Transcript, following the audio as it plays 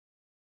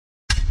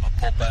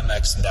Pulp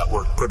MX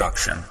Network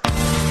production.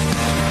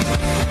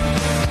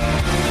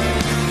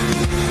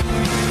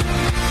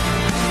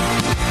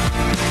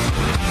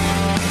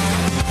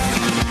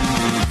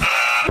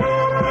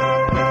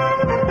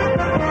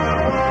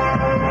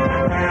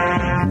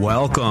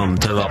 Welcome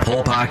to the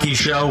Pulp Hockey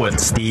Show with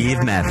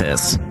Steve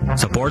Mathis.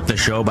 Support the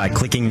show by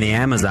clicking the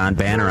Amazon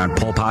banner on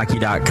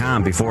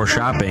pulphockey.com before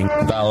shopping.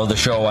 Follow the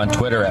show on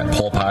Twitter at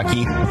Pulp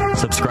Hockey.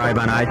 Subscribe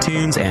on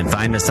iTunes and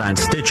find us on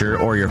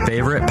Stitcher or your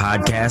favorite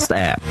podcast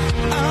app.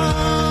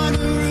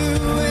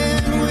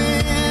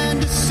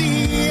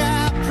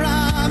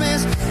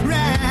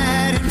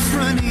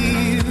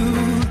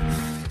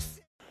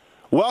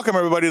 Welcome,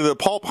 everybody, to the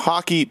Pulp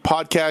Hockey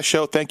Podcast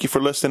Show. Thank you for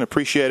listening.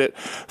 Appreciate it.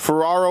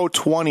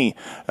 Ferraro20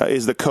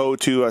 is the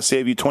code to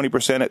save you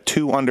 20% at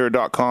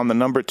 2under.com. The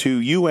number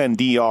 2,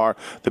 UNDR.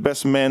 The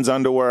best men's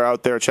underwear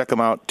out there. Check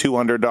them out,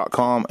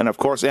 2under.com. And, of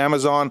course,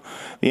 Amazon,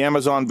 the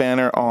Amazon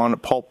banner on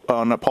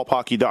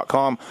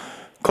pulphockey.com.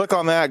 Click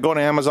on that, go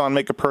to Amazon,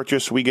 make a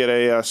purchase. We get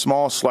a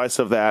small slice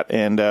of that,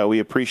 and we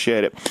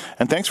appreciate it.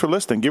 And thanks for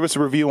listening. Give us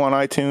a review on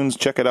iTunes.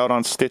 Check it out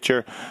on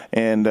Stitcher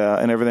and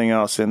everything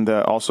else. And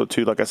also,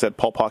 too, like I said,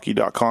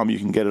 pulphockey.com. You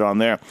can get it on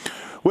there.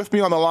 With me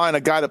on the line,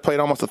 a guy that played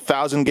almost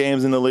 1,000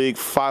 games in the league,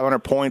 500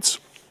 points.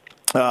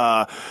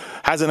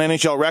 Has an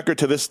NHL record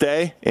to this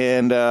day,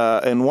 and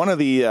one of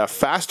the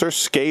faster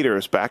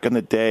skaters back in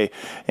the day,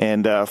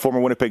 and former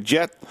Winnipeg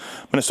Jet,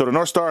 Minnesota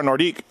North Star,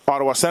 Nordique,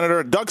 Ottawa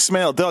Senator, Doug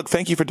Smail. Doug,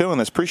 thank you for doing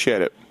this.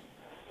 Appreciate it.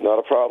 Not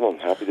a problem.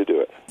 Happy to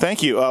do it.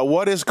 Thank you.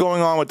 What is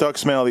going on with Doug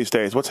Smail these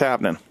days? What's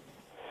happening?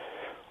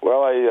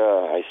 Well,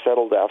 I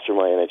settled after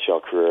my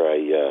NHL career.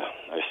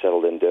 I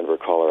settled in Denver,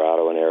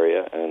 Colorado, an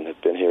area, and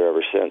have been here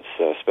ever since.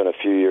 Spent a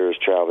few years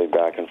traveling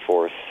back and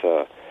forth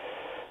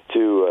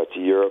to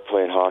Europe,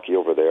 playing hockey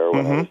over there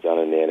when I was down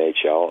in the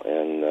NHL,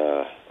 and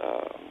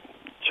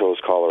chose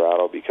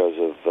Colorado because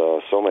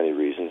of so many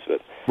reasons.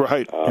 But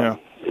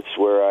it's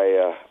where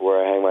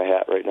I hang my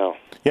hat right now.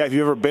 Yeah, if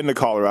you've ever been to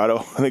Colorado,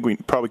 I think we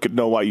probably could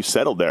know why you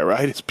settled there,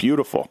 right? It's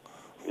beautiful.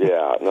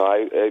 Yeah, no,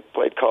 I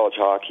played college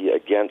hockey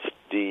against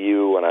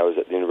DU when I was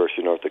at the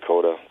University of North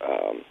Dakota.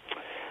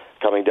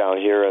 Coming down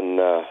here in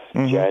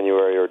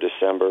January or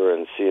December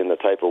and seeing the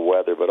type of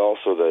weather, but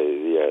also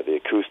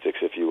the acoustics,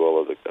 if you will,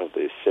 of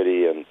the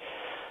city and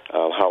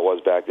how it was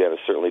back then is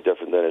certainly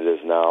different than it is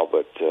now.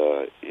 But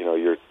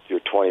you're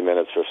 20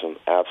 minutes for some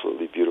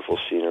absolutely beautiful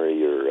scenery.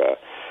 You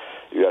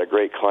got a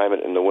great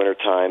climate in the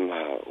wintertime,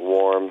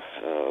 warm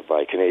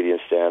by Canadian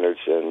standards,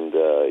 and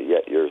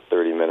yet you're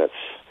 30 minutes,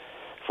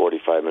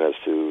 45 minutes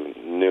to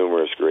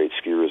numerous great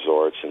ski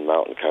resorts and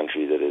mountain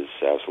country that is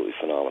absolutely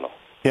phenomenal.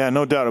 Yeah,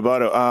 no doubt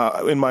about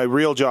it. In my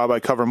real job,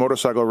 I cover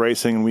motorcycle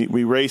racing.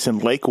 We race in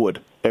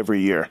Lakewood every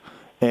year,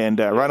 and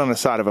right on the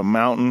side of a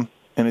mountain,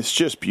 and it's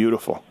just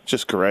beautiful. It's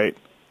just great.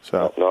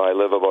 So no, I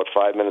live about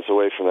 5 minutes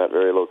away from that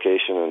very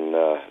location, and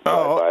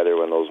drive by there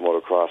when those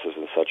motocrosses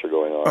and such are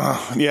going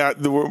on. Yeah,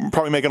 we're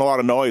probably making a lot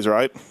of noise,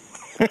 right?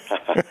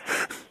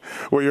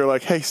 Where you're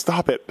like, hey,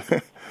 stop it.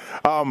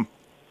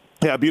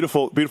 Yeah,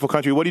 beautiful, beautiful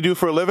country. What do you do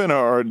for a living,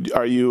 or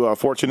are you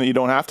fortunate you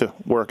don't have to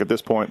work at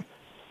this point?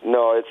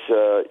 No, it's,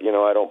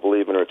 I don't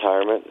believe in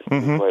retirement,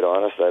 to be quite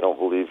honest. I don't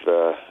believe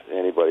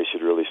anybody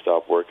should really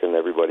stop working.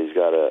 Everybody's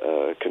got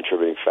a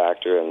contributing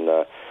factor, and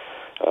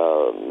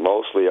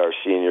mostly our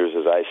seniors,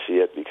 as I see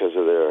it, because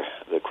of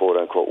the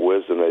quote-unquote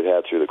wisdom they've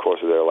had through the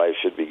course of their life,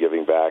 should be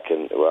giving back,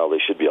 and, well, they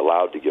should be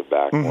allowed to give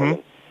back more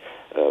than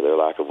their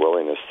lack of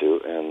willingness to.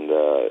 And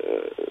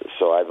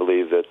so I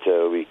believe that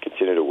we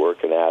continue to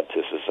work and add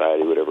to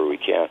society whatever we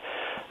can.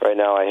 Right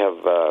now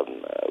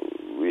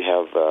we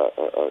have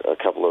a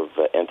couple of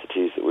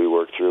entities that we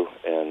work through,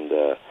 and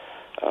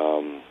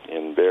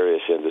in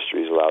various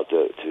industries allowed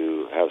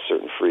to have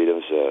certain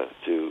freedoms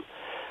to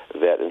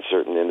vet in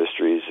certain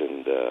industries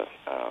and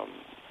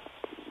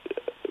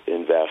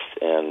invest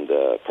and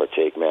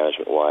partake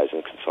management-wise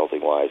and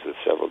consulting-wise with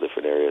several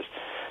different areas.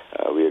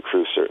 We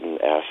accrue certain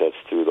assets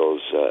through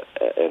those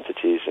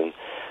entities, and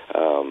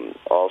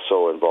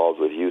also involved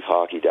with youth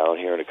hockey down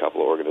here in a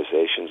couple of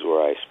organizations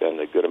where I spend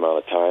a good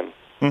amount of time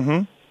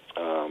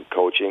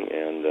coaching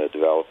and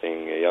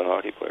developing young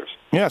hockey players.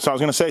 Yeah, so I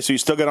was going to say, so you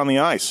still get on the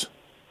ice?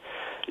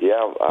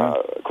 Yeah,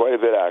 quite a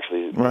bit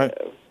actually. Right.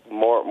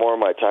 More of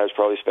my time is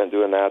probably spent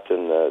doing that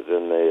than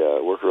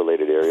the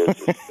work-related areas.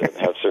 Just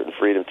have certain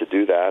freedom to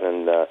do that,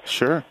 and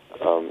sure.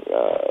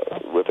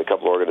 With a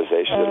couple of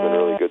organizations that have been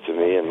really good to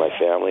me and my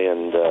family,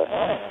 and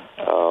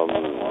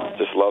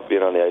just love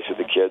being on the ice with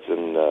the kids,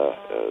 and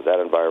that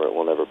environment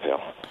will never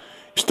fail.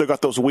 You still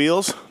got those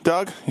wheels,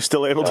 Doug? You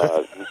still able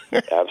to?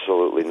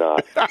 Absolutely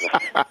not.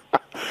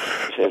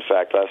 In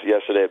fact,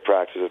 yesterday at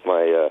practice with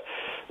my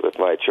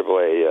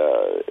AAA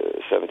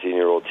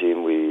 17-year-old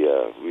team, we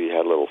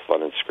had a little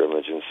fun and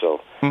scrimmage, and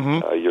so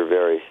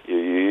you're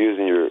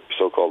using your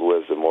so-called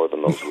wisdom more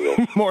than those wheels.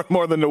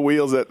 more than the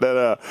wheels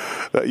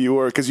that you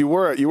were, because you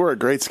were a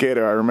great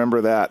skater. I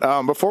remember that.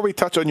 Before we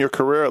touch on your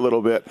career a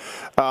little bit.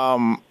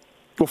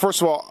 Well,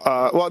 first of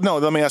all,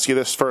 let me ask you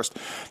this first.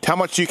 How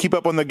much do you keep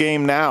up on the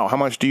game now? How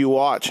much do you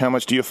watch? How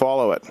much do you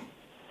follow it?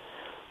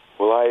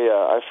 Well,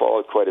 I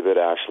followed quite a bit,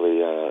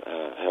 actually.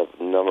 Have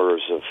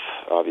numbers of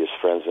obvious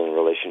friends and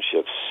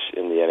relationships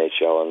in the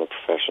NHL and the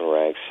professional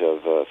ranks.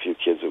 Have a few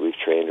kids that we've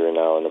trained who are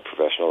now in the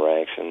professional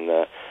ranks,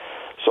 and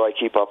so I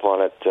keep up on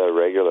it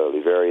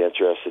regularly. Very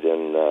interested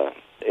in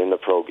the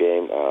pro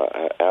game.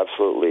 I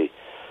absolutely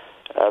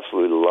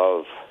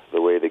love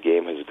the way the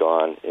game has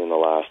gone in the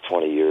last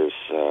 20 years.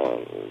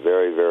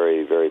 Very,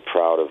 very, very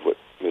proud of what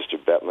Mr.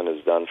 Bettman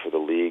has done for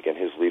the league and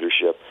his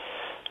leadership.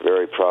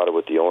 Very proud of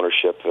what the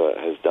ownership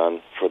has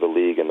done for the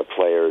league and the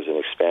players and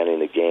expanding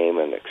the game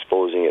and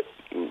exposing it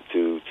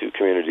to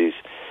communities,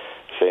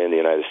 say in the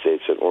United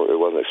States, that it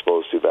wasn't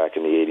exposed to back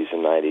in the 80s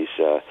and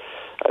 90s.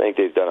 I think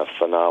they've done a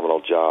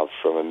phenomenal job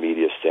from a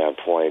media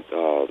standpoint,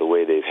 the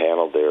way they've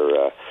handled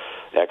their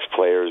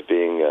ex-players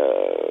being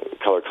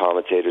color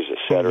commentators,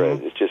 etc.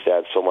 It just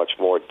adds so much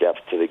more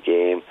depth to the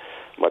game,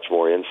 much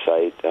more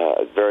insight,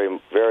 very,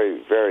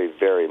 very, very,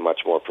 very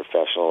much more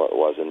professional than it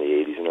was in the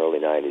 80s and early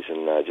 90s.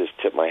 And I just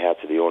tip my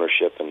hat to the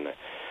ownership and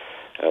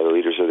the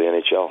leaders of the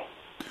NHL.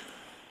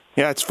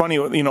 Yeah, it's funny,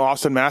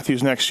 Austin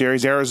Matthews next year,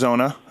 he's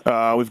Arizona.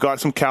 We've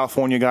got some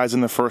California guys in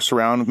the first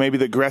round, maybe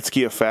the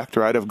Gretzky effect,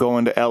 right, of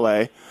going to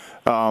L.A.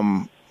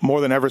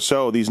 More than ever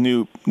so, these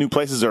new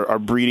places are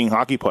breeding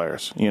hockey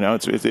players.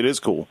 It is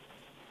cool.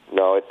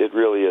 No, it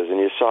really is. And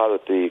you saw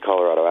that the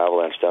Colorado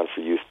Avalanche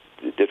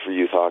did for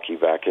youth hockey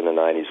back in the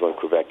 90s when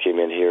Quebec came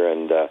in here,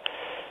 and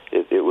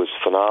it was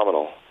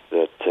phenomenal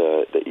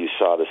that you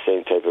saw the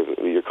same type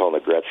of, you're calling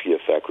the Gretzky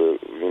effect,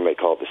 we may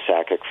call it the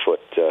Sakic foot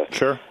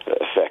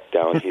effect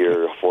down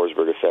here,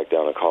 Forsberg effect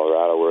down in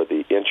Colorado, where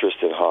the interest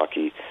in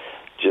hockey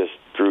just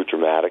grew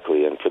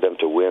dramatically, and for them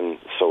to win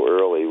so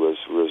early was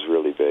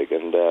really big.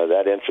 And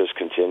that interest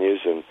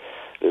continues, and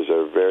there's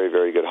a very,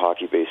 very good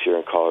hockey base here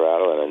in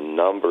Colorado, and a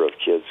number of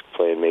kids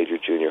playing major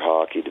junior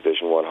hockey,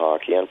 Division I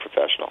hockey, and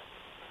professional.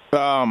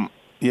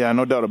 Yeah,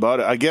 no doubt about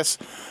it. I guess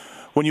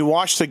when you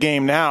watch the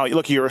game now,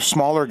 look, you're a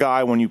smaller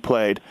guy when you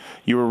played.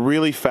 You were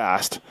really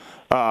fast.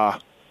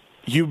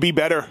 You'd be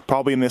better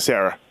probably in this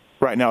era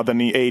right now than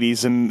the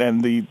 80s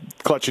and the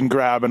clutch and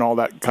grab and all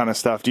that kind of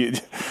stuff. Do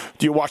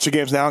you watch the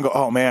games now and go,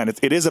 oh, man,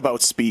 it is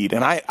about speed?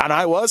 And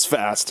I was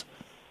fast.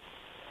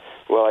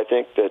 Well, I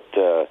think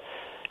that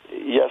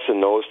yes and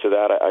no's to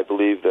that. I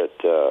believe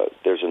that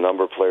there's a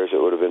number of players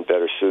that would have been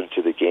better suited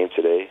to the game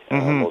today,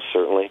 most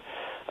certainly.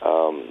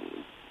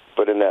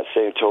 But in that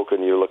same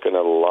token, you're looking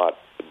at a lot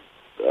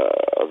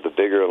of the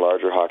bigger and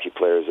larger hockey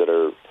players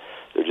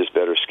they're just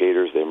better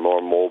skaters. They're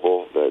more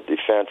mobile. The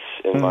defense,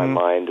 in my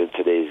mind, in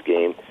today's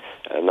game,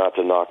 not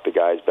to knock the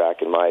guys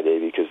back in my day,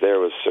 because there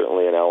was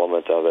certainly an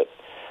element of it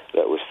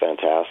that was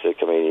fantastic.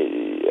 I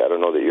mean, I don't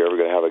know that you're ever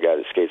going to have a guy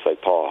that skates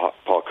like Paul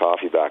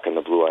Coffey back on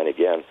the blue line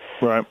again.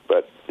 Right.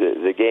 But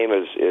the game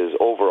is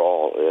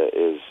overall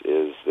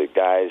is the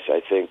guys.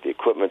 I think the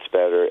equipment's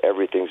better.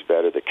 Everything's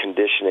better. The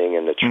conditioning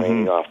and the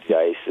training off the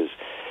ice is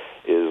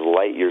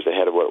light years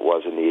ahead of what it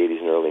was in the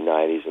 80s and early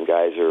 90s. And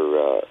guys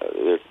are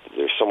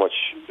they're so much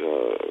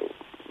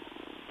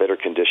better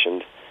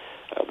conditioned,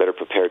 better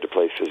prepared to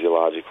play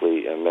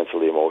physiologically and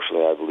mentally,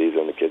 emotionally, I believe,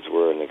 than the kids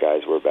were and the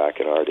guys were back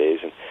in our days.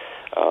 And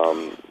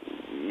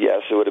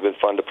yes, it would have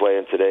been fun to play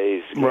in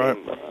today's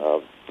game,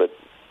 but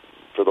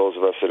for those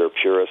of us that are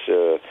purists,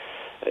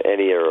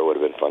 any era would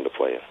have been fun to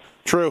play in.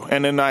 True,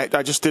 and then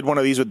I just did one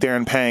of these with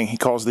Darren Pang. He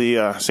calls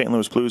the St.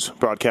 Louis Blues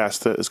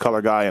broadcast his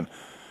color guy, and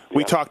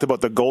we talked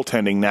about the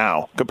goaltending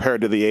now compared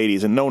to the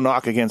 80s, and no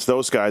knock against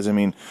those guys. I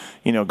mean,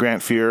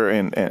 Grant Fuhr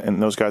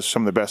and those guys are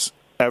some of the best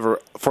ever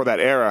for that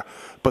era.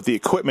 But the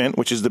equipment,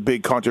 which is the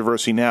big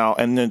controversy now,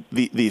 and then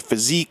the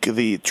physique,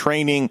 the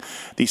training,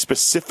 the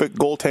specific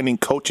goaltending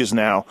coaches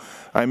now,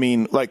 I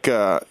mean,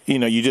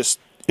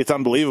 it's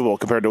unbelievable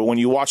compared to when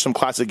you watch some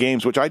classic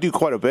games, which I do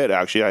quite a bit,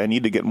 actually. I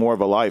need to get more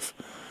of a life.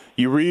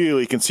 You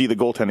really can see the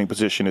goaltending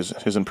position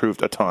has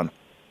improved a ton.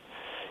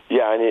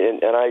 Yeah,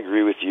 and I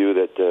agree with you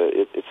that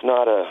it's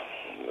not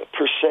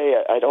per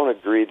se, I don't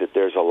agree that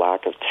there's a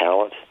lack of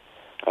talent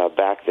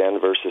back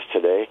then versus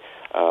today,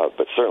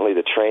 but certainly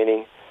the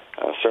training,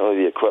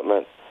 certainly the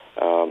equipment.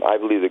 I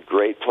believe the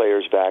great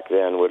players back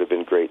then would have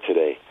been great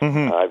today.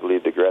 I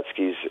believe the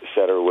Gretzkys, et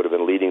cetera, would have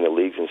been leading the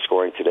leagues in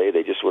scoring today.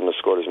 They just wouldn't have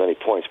scored as many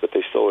points, but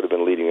they still would have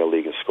been leading the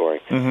league in scoring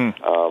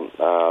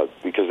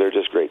because they're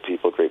just great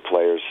people, great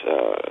players,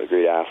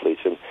 great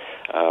athletes, and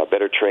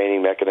better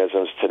training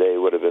mechanisms today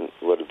would have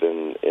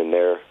been in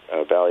their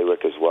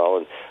bailiwick as well.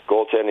 And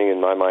goaltending,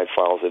 in my mind,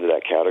 falls into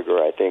that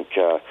category. I think.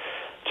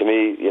 To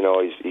me,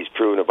 he's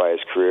proven it by his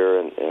career,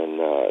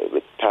 and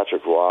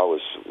Patrick Roy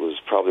was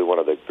probably one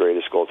of the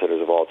greatest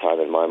goaltenders of all time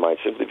in my mind,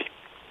 simply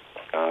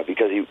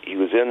because he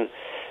was in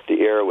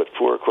the era with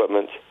poor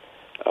equipment,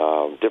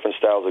 different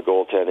styles of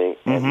goaltending,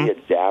 and he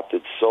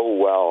adapted so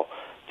well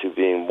to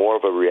being more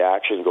of a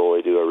reaction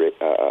goalie to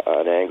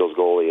an angles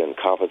goalie and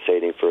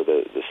compensating for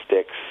the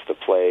sticks, the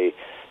play,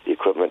 the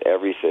equipment,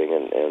 everything,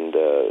 and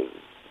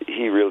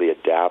he really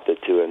adapted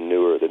to the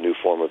new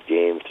form of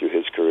game through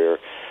his career.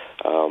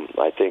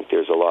 I think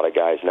there's a lot of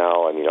guys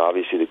now. I mean,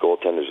 obviously the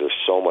goaltenders are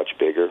so much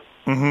bigger.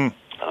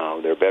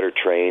 They're better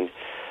trained.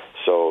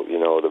 So,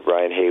 the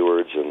Brian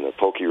Haywards and the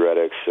Pokey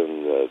Reddicks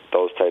and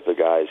those type of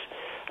guys,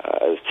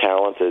 as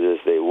talented as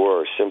they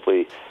were,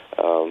 simply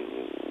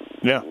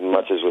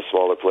much as with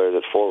smaller players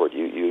at forward,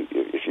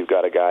 if you've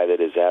got a guy that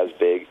is as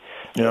big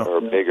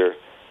or bigger,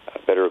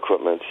 better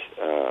equipment,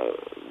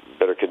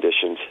 better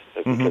conditioned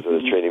because of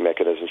the training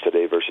mechanisms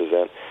today versus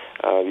then,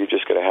 you're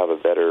just going to have a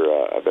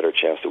better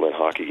chance to win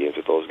hockey games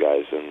with those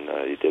guys than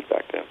you did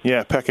back then.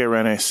 Yeah, Peke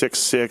Rene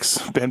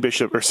 6'6", Ben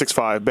Bishop, or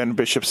 6'5", Ben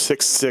Bishop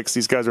 6'6".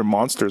 These guys are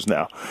monsters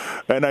now.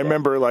 And I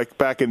remember, like,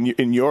 back in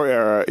your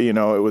era, it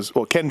was,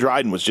 Ken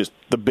Dryden was just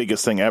the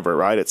biggest thing ever,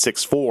 right, at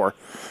 6'4",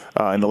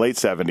 in the late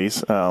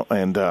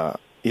 70s.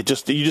 You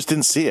just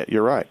didn't see it.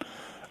 You're right.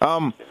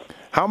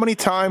 How many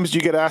times do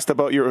you get asked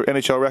about your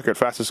NHL record,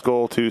 fastest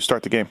goal to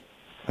start the game?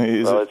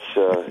 It's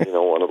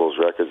one of those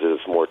records that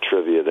is more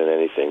trivia than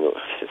anything.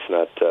 It's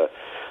not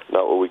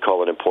what we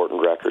call an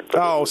important record.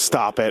 But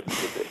stop it!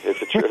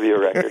 It's a trivia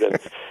record, and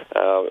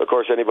of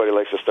course anybody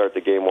likes to start the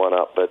game one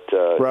up, but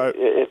right.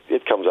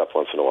 it comes up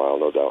once in a while,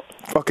 no doubt.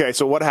 Okay,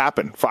 so what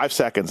happened? 5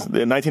 seconds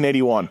in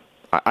 1981.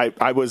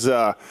 I was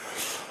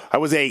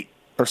 8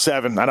 or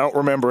 7. I don't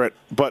remember it,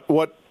 but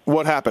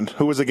what happened?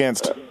 Who was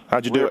against?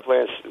 How'd you do it? We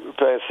were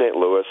playing St.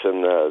 Louis,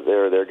 and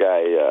their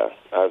guy,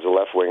 I was a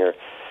left winger.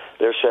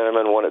 Their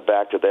centerman won it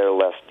back to their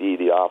left D,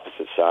 the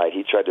opposite side.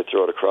 He tried to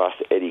throw it across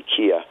to Eddie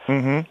Kia.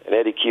 And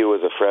Eddie Kia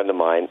was a friend of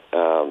mine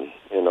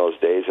in those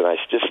days, and I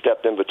just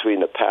stepped in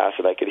between the pass,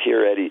 and I could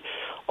hear Eddie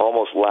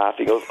almost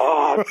laughing. He goes,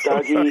 "Oh,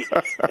 Dougie!"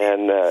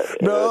 and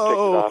picked it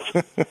off.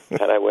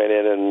 And I went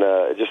in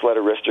and just let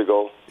a wrister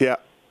go. Yeah.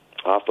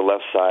 Off the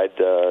left side,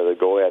 the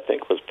goalie, I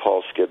think, was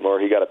Paul Skidmore.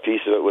 He got a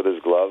piece of it with his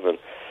glove, and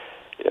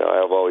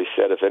I've always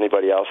said if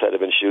anybody else had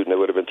been shooting, it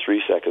would have been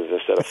 3 seconds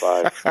instead of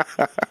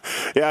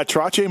 5. Yeah,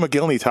 Trottier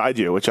McGillney tied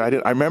you, which I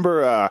did. I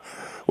remember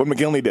when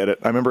McGillney did it.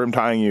 I remember him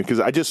tying you because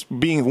I just,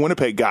 being a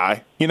Winnipeg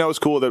guy, it's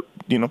cool that,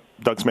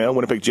 Doug Smail,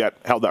 Winnipeg Jet,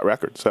 held that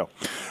record. So,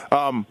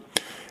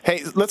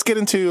 hey, let's get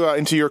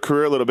into your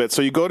career a little bit.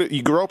 So you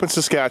grew up in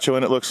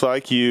Saskatchewan, it looks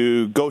like.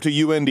 You go to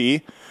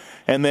UND,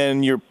 and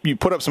then you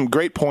put up some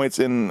great points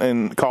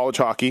in college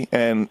hockey,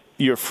 and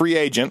you're a free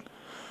agent.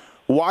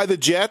 Why the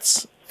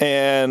Jets?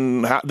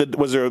 And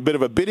was there a bit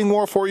of a bidding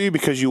war for you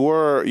because you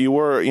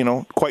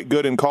were quite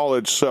good in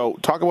college? So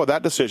talk about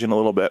that decision a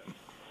little bit.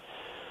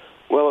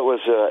 Well, it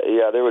was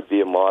there would be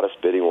a modest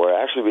bidding war.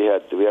 Actually, we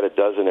had a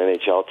dozen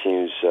NHL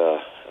teams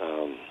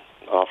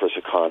offer us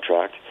a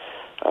contract.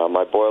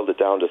 I boiled it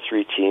down to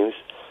 3 teams.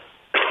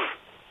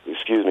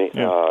 Excuse me.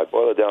 Yeah. I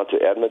boiled it down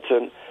to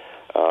Edmonton,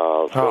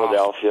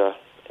 Philadelphia,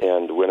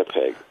 and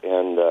Winnipeg.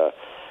 And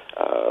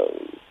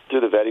through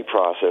the vetting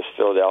process,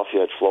 Philadelphia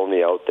had flown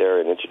me out there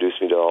and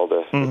introduced me to all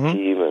the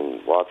team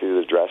and walked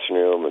through the dressing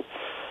room and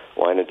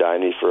wine and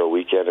dine me for a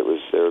weekend.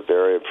 They're a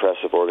very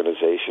impressive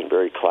organization,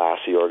 very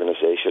classy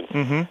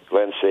organization.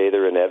 Glenn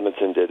Sather in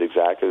Edmonton did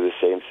exactly the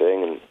same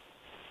thing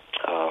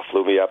and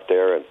flew me up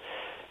there and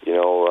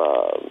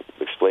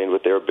explained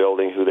what they were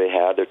building, who they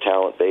had, their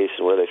talent base,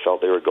 and where they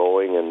felt they were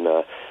going.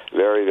 And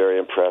very, very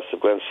impressive.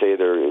 Glenn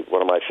Sather,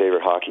 one of my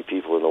favorite hockey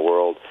people in the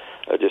world,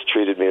 just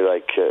treated me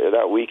like,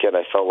 that weekend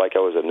I felt like I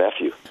was a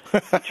nephew.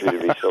 He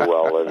treated me so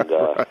well, and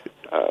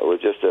was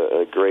just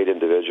a great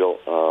individual.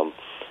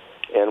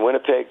 And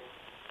Winnipeg,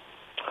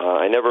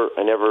 I never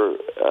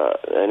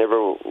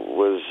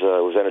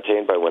was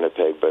entertained by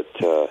Winnipeg, but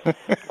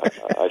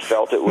I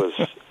felt it was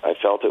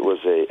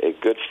a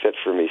good fit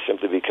for me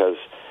simply because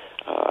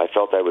I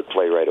felt I would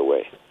play right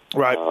away.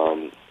 Right.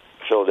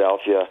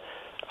 Philadelphia.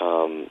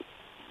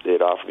 They'd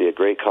offered me a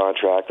great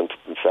contract, and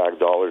in fact,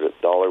 dollar to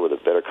dollar with a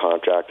better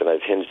contract, and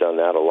I've hinged on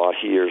that a lot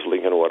of years,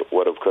 linking what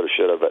have, could have,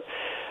 should have. But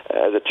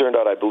as it turned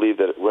out, I believe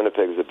that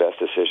Winnipeg was the best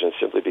decision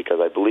simply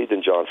because I believed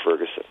in John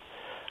Ferguson.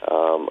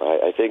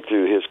 I think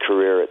through his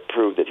career, it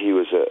proved that he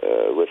was,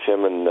 with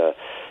him and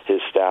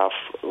his staff,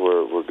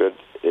 were good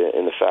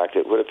in the fact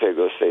that Winnipeg,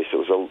 let's face it,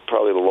 was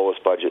probably the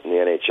lowest budget in the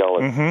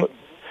NHL,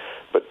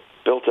 but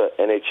built an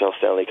NHL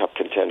Stanley Cup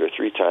contender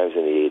 3 times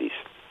in the 80s.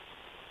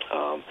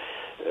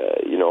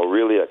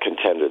 Really a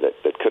contender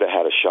that could have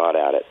had a shot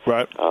at it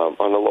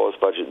on the lowest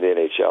budget in the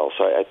NHL.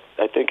 So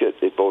I think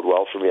it bode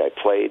well for me. I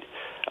played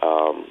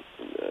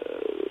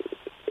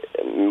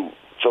in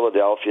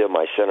Philadelphia.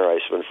 My center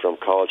iceman from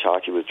college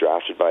hockey was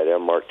drafted by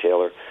them, Mark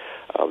Taylor.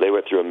 They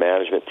went through a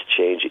management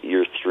change at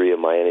year 3 of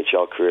my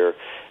NHL career.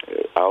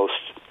 Oust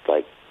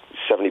like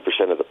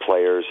 70% of the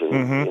players,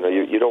 and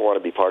you don't want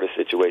to be part of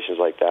situations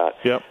like that.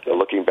 Yep.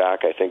 Looking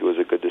back, I think it was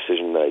a good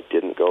decision that I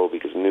didn't go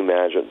because new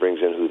management brings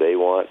in who they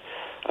want.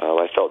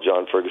 I felt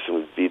John Ferguson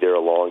would be there a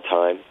long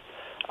time,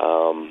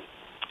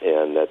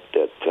 and that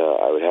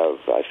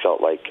I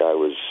felt like I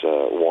was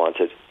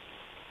wanted.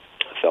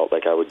 I felt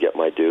like I would get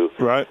my due.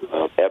 Right.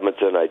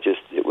 Edmonton,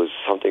 it was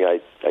something I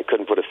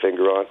couldn't put a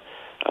finger on.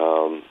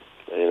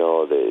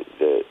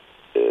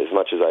 As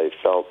much as I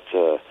felt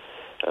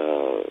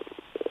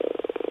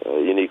a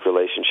unique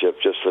relationship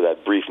just for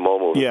that brief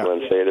moment with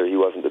Glenn Sather. He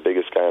wasn't the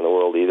biggest guy in the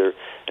world either,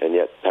 and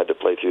yet had to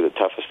play through the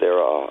toughest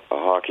era of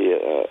hockey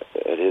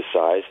at his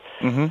size.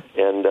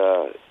 And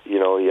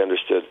he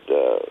understood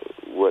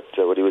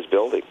what he was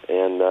building,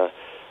 and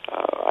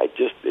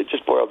it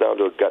just boiled down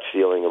to a gut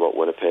feeling about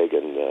Winnipeg,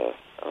 and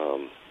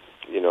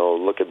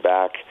looking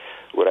back,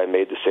 would I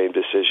made the same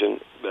decision?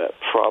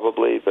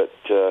 Probably, but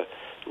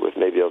with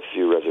maybe a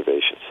few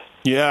reservations.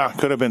 Yeah,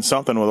 could have been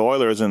something with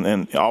Oilers,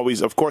 and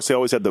always, of course, they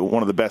always had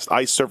one of the best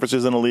ice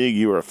surfaces in the league.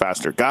 You were a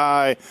faster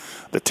guy,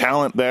 the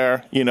talent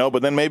there,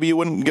 but then maybe you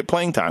wouldn't get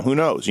playing time. Who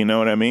knows? You know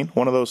what I mean?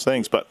 One of those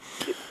things, but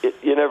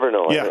you never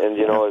know. Yeah. And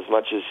as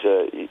much as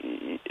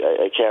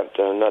I can't,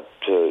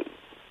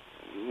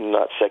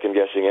 not second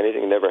guessing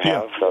anything. Never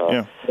have.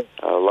 I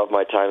love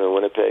my time in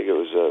Winnipeg. It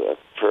was a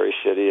prairie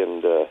city,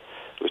 and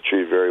was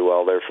treated very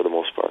well there for the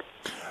most part.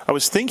 I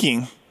was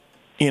thinking,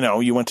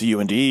 you went to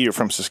UND, you're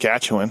from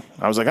Saskatchewan.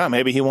 I was like,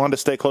 maybe he wanted to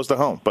stay close to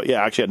home. But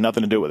yeah, actually had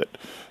nothing to do with it.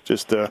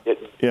 Just,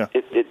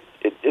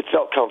 It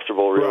felt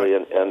comfortable, really,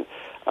 right. and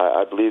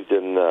I believed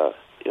in the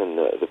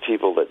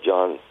people that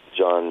John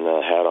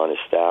had on his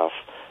staff,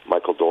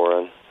 Michael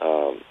Doran,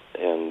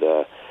 and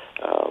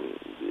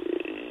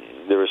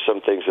there were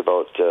some things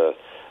about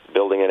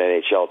building an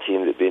NHL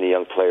team that, being a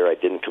young player, I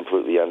didn't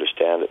completely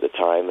understand at the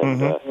time.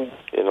 And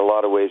in a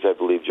lot of ways, I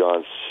believe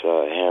John's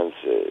hands,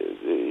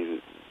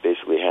 he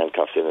basically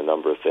handcuffed in a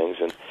number of things.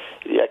 And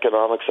the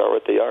economics are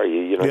what they are.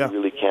 You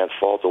really can't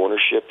fault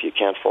ownership. You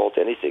can't fault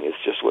anything. It's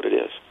just what it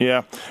is.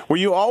 Yeah. Were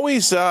you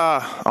always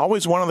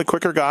one of the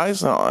quicker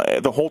guys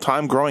the whole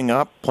time growing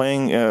up,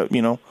 playing,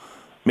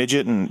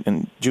 midget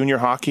and junior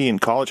hockey and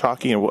college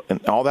hockey and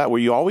all that? Were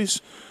you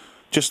always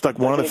just like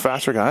one of the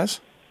faster guys?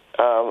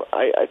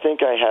 I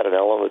think I had an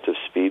element of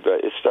speed,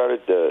 but it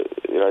started.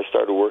 I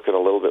started working a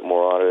little bit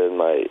more on it in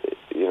my,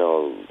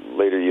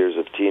 later years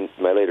of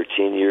my later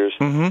teen years.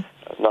 Mm-hmm.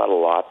 Not a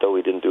lot, though.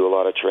 We didn't do a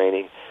lot of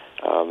training.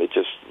 It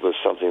just was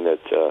something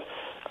that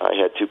I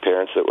had two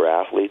parents that were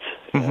athletes,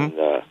 mm-hmm. and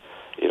I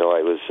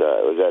was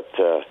at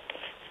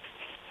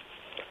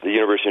the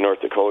University of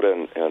North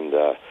Dakota, and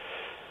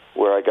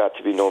where I got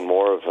to be known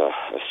more of a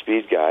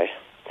speed guy.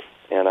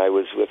 And I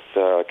was with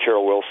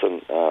Carol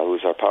Wilson, who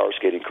was our power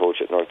skating coach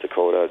at North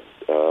Dakota.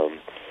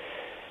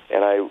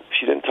 And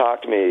she didn't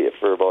talk to me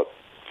for about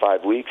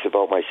 5 weeks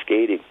about my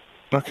skating.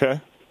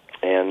 Okay.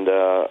 And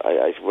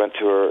I went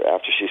to her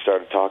after she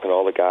started talking to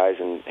all the guys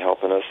and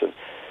helping us. And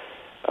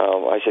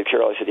I said,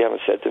 Carol, you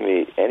haven't said to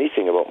me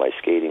anything about my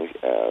skating.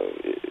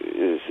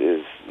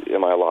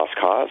 Am I a lost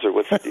cause, or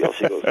what's the deal?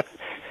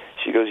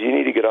 She goes, you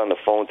need to get on the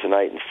phone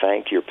tonight and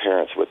thank your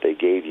parents what they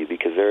gave you,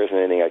 because there isn't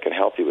anything I can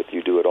help you with.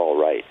 You do it all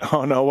right.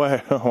 Oh, no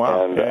way. Oh,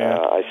 wow. And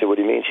I said, what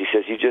do you mean? She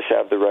says, you just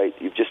have the right.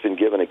 You've just been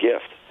given a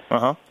gift.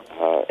 Uh-huh.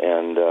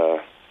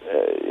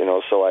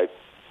 So I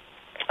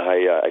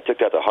took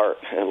that to heart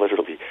and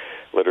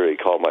literally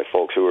called my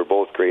folks, who were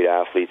both great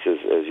athletes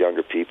as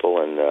younger people,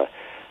 and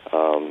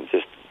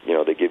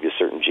they give you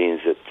certain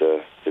genes that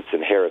it's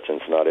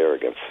inheritance, not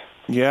arrogance.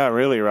 Yeah,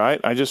 really, right?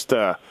 I just...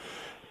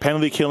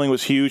 penalty killing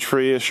was huge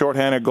for you.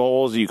 Shorthanded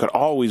goals, you could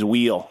always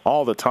wheel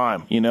all the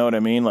time. You know what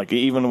I mean? Like,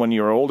 even when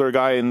you were an older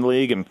guy in the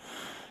league, and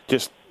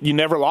just you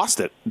never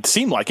lost it. It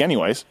seemed like,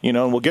 anyways.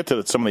 And we'll get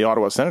to some of the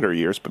Ottawa Senator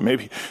years, but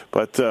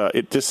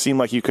it just seemed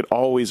like you could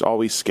always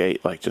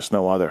skate like just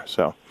no other.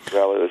 So.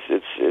 Well, it's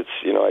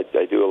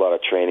I do a lot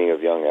of training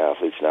of young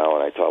athletes now,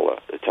 and I tell the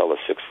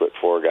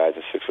 6'4" guys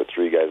and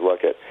 6'3" guys,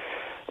 look at.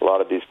 A lot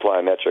of these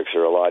plyometrics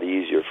are a lot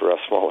easier for us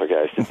smaller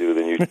guys to do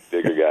than you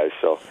bigger guys.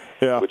 So,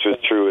 yeah. Which is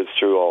true. It's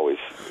true always.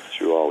 It's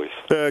true always.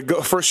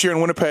 First year in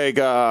Winnipeg,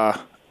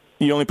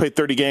 you only played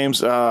 30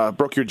 games.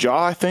 Broke your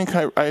jaw, I think.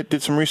 I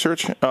did some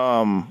research.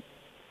 And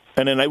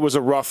then it was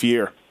a rough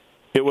year.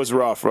 It was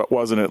rough,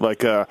 wasn't it?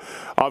 Like,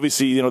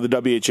 obviously, the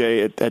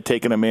WHA had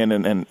taken them in,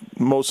 and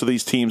most of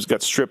these teams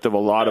got stripped of a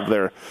lot of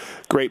their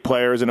great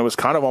players, and it was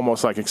kind of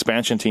almost like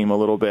expansion team a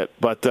little bit.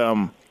 But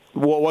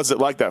what was it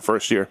like that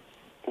first year?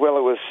 Well,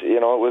 it was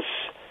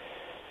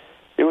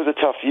a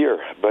tough year,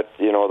 but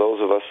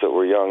those of us that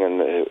were young, and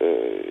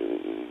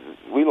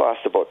we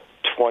lost about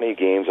 20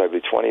 games, I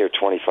believe 20 or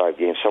 25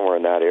 games, somewhere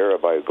in that era,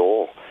 by a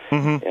goal.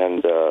 Mm-hmm.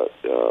 And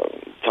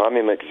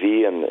Tommy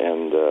McVie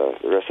and the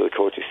rest of the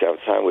coaching staff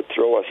at the time would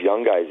throw us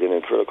young guys in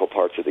critical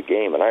parts of the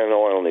game. And I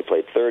know I only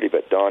played 30,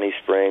 but Donnie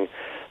Spring,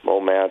 Mo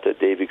Manta,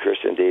 Davey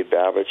Christian, Dave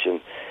Babbage,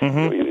 and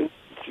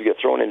you get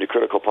thrown into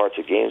critical parts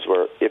of games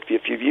where if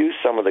you've used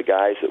some of the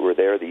guys that were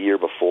there the year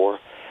before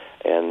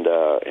and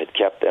had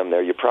kept them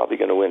there, you're probably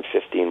going to win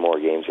 15 more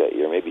games that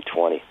year, maybe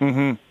 20,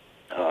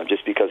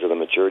 just because of the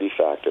maturity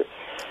factor.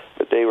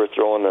 But they were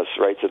throwing us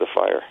right to the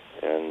fire,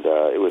 and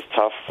it was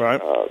tough. Right.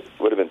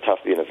 Would have been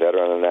tough being a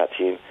veteran on that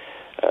team,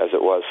 as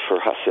it was for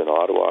us in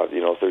Ottawa,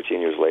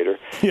 13 years later.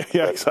 Yeah,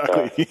 but,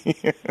 exactly.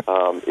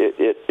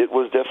 It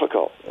was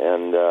difficult,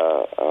 and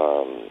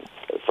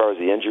as far as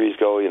the injuries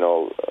go,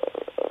 a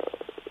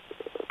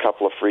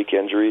couple of freak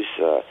injuries.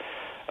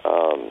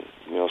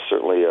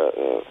 Certainly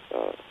a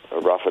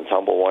rough and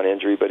tumble one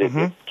injury, but it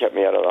kept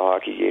me out of the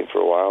hockey game for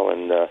a while,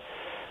 and it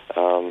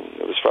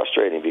was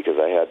frustrating because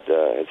I had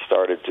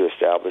started to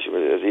establish.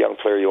 As a young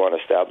player, you want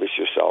to establish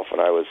yourself,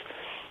 and I was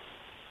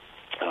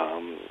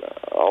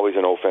always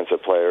an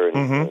offensive player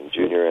in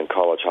junior and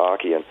college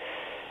hockey,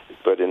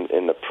 but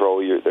in the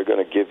pro, they're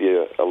going to give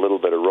you a little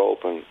bit of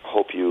rope and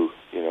hope you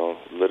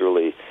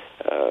literally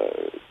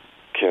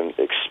can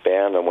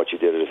expand on what you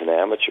did as an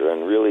amateur.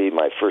 And really,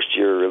 my first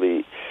year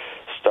really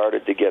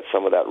started to get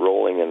some of that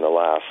rolling in the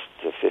last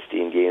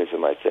 15 games of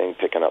my thing,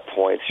 picking up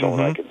points, showing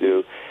what I could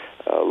do,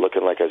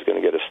 looking like I was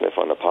going to get a sniff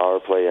on the power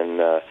play, and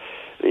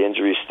the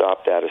injuries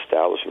stopped that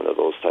establishment of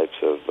those types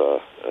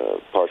of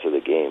parts of the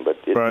game. But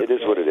it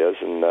is what it is,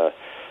 and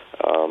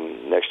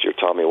next year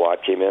Tommy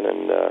Watt came in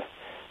and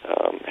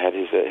had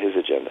his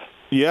agenda.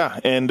 Yeah,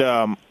 and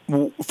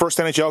first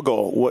NHL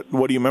goal,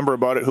 what do you remember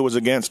about it? Who was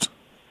against?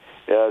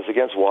 It was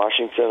against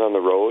Washington on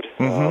the road.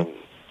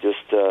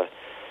 Just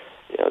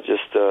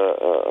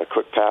a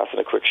quick pass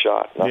and a quick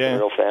shot. Nothing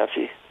real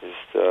fancy.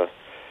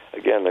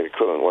 Again, the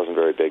equipment wasn't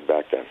very big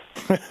back then.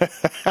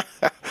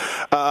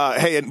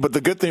 Hey, but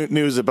the good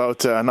news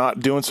about not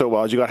doing so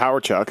well is you got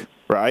Howard Chuck,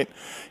 right?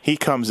 He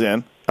comes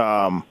in.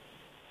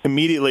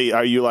 Immediately,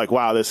 are you like,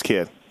 wow, this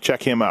kid,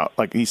 check him out?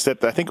 Like he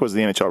said, I think it was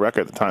the NHL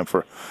record at the time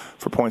for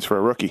points for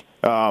a rookie.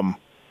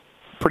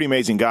 Pretty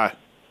amazing guy.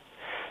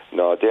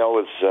 No, Dale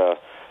was,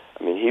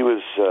 he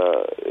was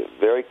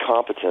very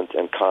competent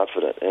and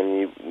confident, and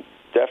he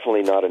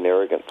definitely not an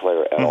arrogant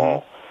player at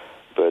all.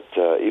 But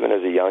even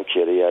as a young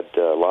kid, he had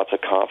lots of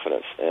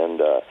confidence.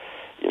 And,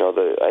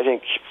 I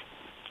think,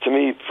 to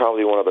me,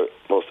 probably one of the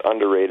most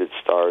underrated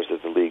stars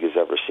that the league has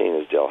ever seen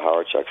is Dale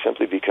Hawerchuk,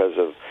 simply because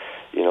of,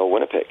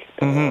 Winnipeg.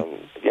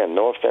 Again,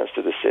 no offense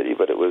to the city,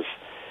 but it was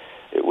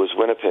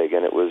Winnipeg,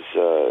 and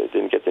it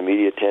didn't get the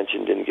media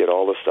attention, didn't get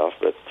all the stuff.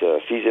 But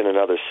if he's in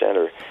another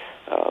center,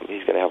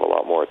 he's going to have a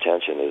lot more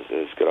attention,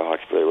 as good a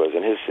hockey player was.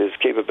 And his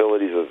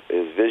capabilities, of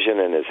his vision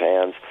and his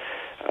hands,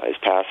 his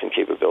passing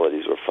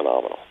capabilities were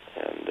phenomenal.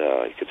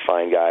 And he could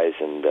find guys,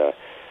 and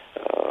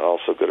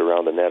also good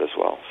around the net as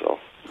well. So,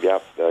 yeah,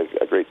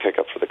 a great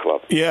pickup for the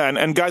club. Yeah,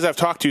 and guys I've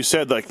talked to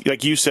said,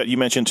 like you said, you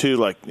mentioned too,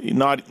 like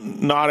not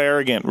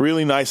arrogant,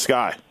 really nice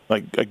guy,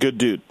 like a good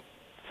dude.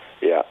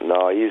 Yeah,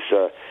 no, he's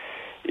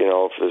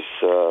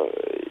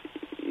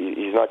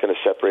he's not going to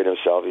separate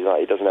himself. He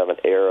doesn't have an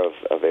air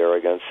of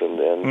arrogance,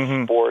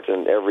 and sport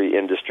and every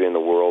industry in the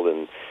world,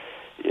 and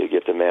you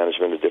get the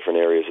management of different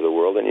areas of the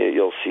world, and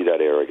you'll see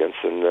that arrogance.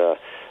 And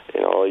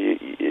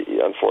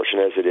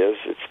unfortunate as it is,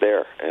 it's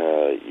there.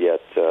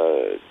 Yet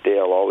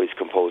Dale always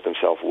composed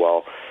himself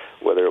well,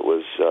 whether it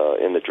was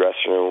in the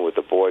dressing room with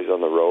the boys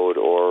on the road,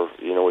 or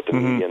with the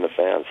media and the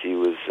fans.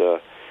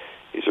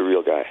 He's a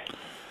real guy.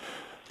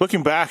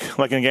 Looking back,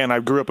 like again, I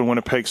grew up in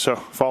Winnipeg, so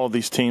followed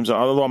these teams.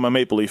 Although I'm a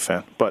Maple Leaf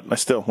fan, but I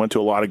still went to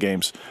a lot of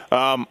games.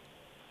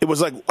 It was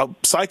like a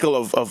cycle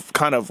of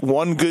kind of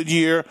one good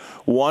year,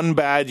 one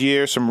bad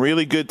year, some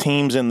really good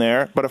teams in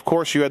there. But of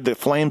course, you had the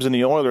Flames and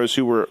the Oilers,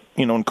 who were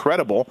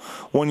incredible.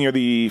 One year,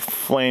 the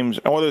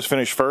Oilers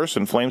finished first,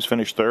 and Flames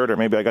finished third, or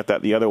maybe I got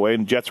that the other way.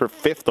 And Jets were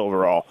fifth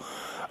overall.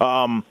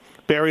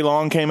 Barry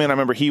Long came in. I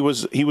remember he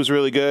was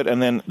really good.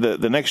 And then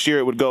the next year,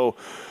 it would go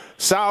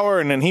sour,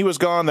 and then he was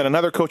gone. Then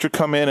another coach would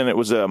come in, and it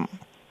was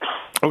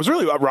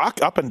really a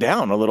rock up and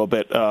down a little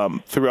bit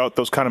throughout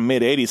those kind of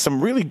mid-'80s.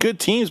 Some really good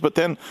teams, but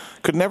then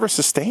could never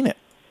sustain it.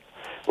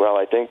 Well,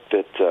 I think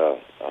that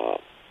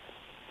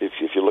if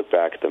you look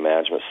back at the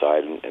management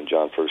side and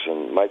John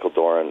Ferguson, Michael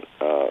Doran,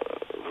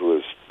 who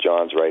was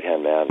John's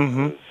right-hand man,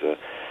 was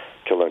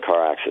killed in a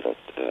car accident,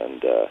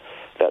 and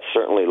that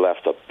certainly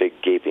left a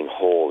big gaping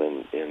hole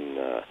in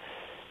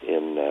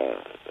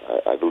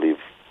I believe,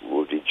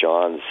 would be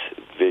John's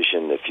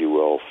vision, if you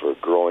will, for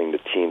growing the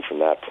team from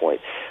that point.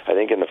 I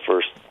think in the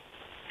first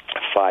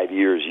 5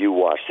 years, you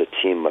watched the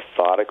team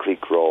methodically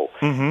grow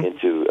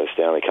into a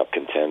Stanley Cup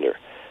contender.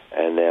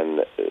 And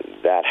then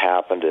that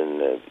happened,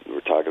 and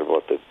we're talking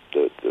about the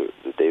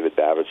David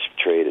Babbage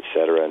trade, et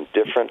cetera, and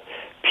different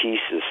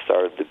pieces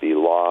started to be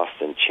lost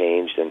and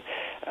changed, and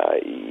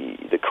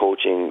the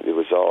coaching, it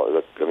was all,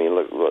 look,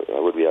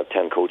 would we have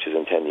 10 coaches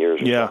in 10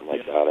 years or something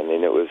like that? I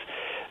mean, it was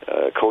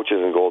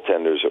coaches and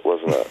goaltenders. It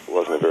wasn't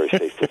a very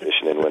safe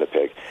position in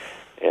Winnipeg,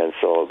 and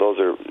so those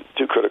are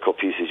two critical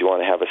pieces. You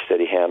want to have a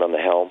steady hand on the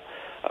helm,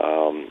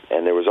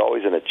 and there was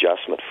always an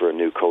adjustment for a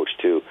new coach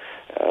too.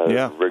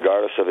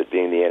 Regardless of it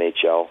being the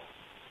NHL,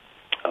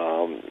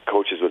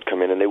 coaches would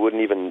come in and they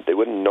wouldn't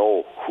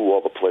know who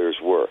all the players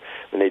were.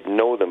 I mean, they'd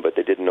know them, but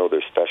they didn't know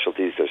their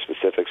specialties, their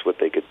specifics, what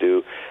they could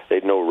do.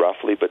 They'd know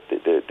roughly, but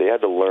they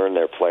had to learn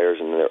their players,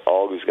 and they're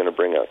always going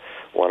to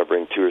want to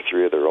bring 2 or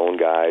 3 of their own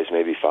guys,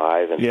 maybe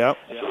 5. And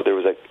so there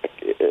was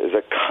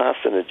a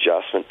constant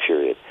adjustment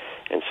period,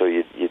 and so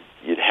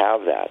you'd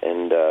have that.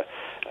 And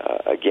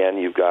again,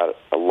 you've got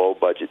a low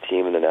budget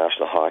team in the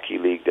National Hockey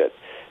League that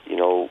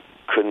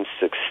couldn't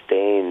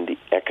sustain the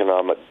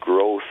economic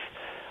growth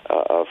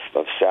of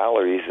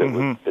salaries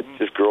that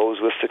just grows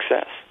with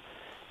success.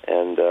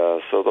 And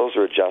so those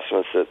are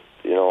adjustments that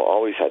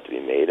always had to be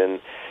made. And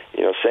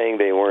saying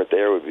they weren't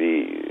there would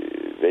be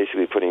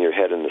basically putting your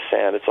head in the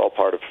sand. It's all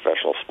part of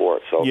professional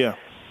sport. So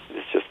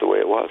it's just the way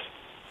it was.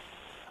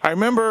 I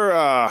remember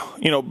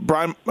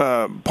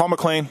Paul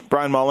McLean,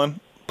 Brian Mullen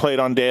played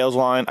on Dale's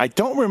line. I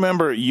don't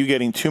remember you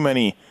getting too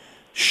many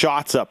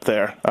shots up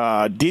there.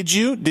 Did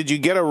you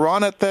get a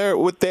run at there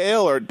with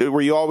Dale, or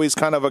were you always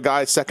kind of a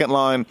guy second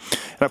line?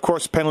 And of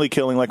course, penalty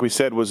killing, like we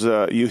said, was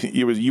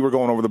you were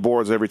going over the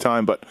boards every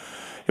time. But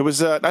it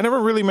was I never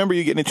really remember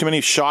you getting too many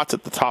shots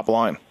at the top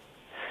line.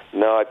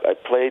 No, I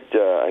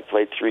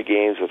played 3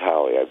 games with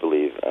Howie, I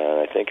believe, and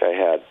I think I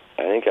had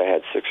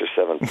 6 or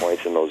 7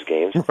 points in those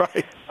games.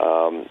 Right.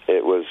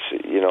 It was,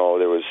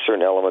 there was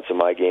certain elements of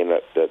my game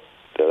that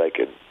I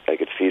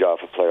could feed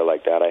off a player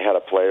like that. I had a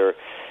player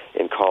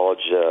in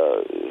college.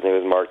 His name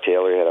was Mark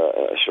Taylor. He had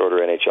a shorter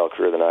NHL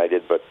career than I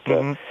did, but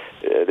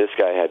this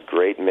guy had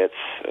great mitts,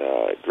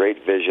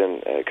 great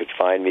vision. Could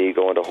find me,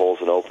 go into holes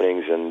and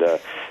openings, and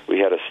we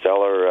had a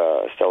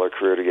stellar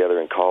career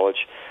together in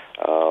college.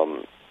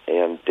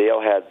 And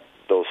Dale had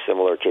those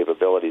similar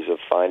capabilities of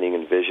finding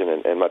and vision,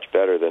 and much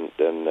better than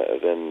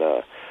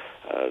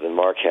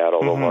Mark had,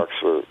 although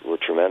Mark's were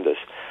tremendous.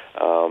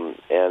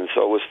 And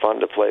so it was fun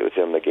to play with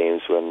him the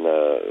games when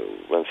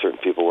certain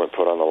people weren't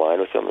put on the line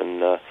with him.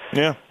 And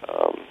the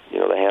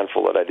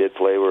handful that I did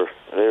play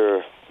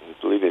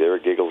believe me, they were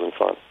giggles and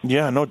fun.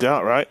 Yeah, no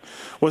doubt. Right?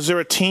 Was there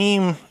a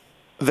team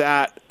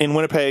that in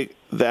Winnipeg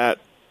that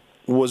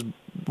was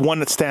one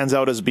that stands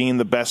out as being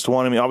the best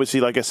one? I mean,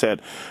 obviously, like I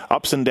said,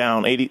 ups and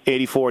down.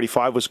 84,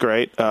 85 was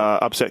great.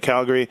 Upset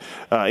Calgary.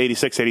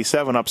 86,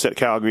 87 upset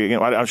Calgary.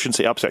 Again, I shouldn't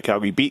say upset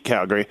Calgary. Beat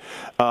Calgary.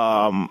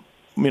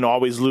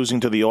 Always losing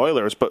to the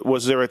Oilers. But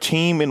was there a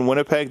team in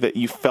Winnipeg that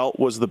you felt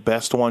was the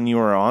best one you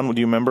were on? Do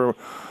you remember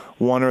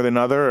one or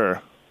another?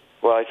 Or?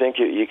 Well, I think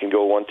you can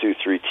go 1, 2,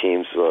 3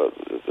 teams.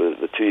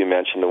 The 2 you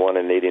mentioned, the one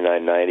in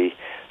 89-90,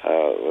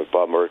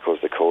 Bob Murko was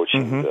the coach,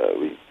 and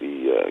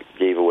we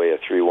gave away a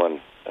 3-1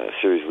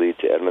 series lead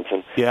to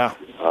Edmonton. Yeah.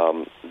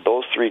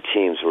 Those 3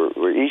 teams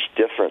were each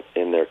different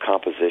in their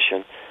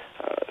composition.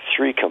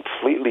 3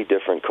 completely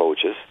different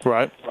coaches,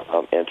 right?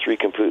 And 3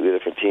 completely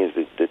different teams.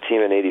 The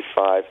team in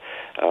 '85,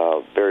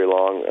 very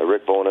long.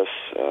 Rick Bowness,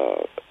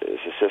 his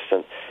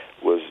assistant,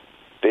 was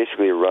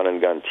basically a run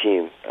and gun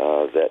team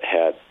that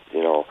had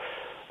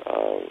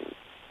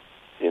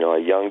a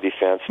young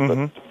defense,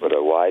 but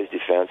a wise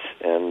defense,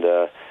 and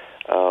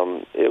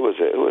it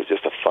was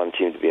just a fun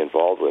team to be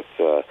involved with.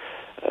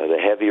 The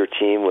heavier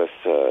team with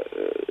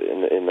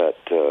in that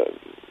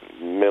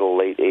middle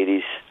late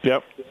 '80s.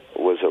 Yep.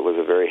 Was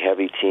a very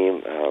heavy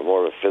team,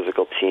 more of a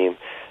physical team.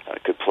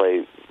 Could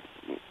play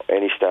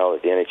any style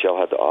that the NHL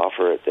had to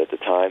offer at the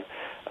time,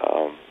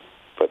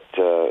 but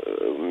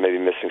maybe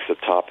missing some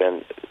top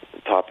end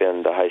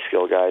high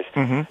skill guys.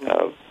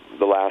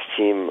 The last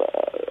team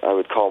I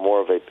would call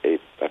more of a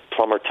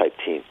plumber type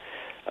team.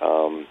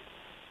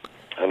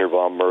 Under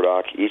Bob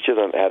Murdoch, each of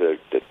them had a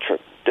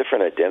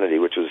different identity,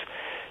 which was,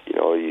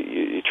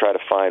 you try to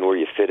find where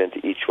you fit into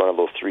each one of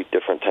those 3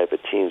 different type of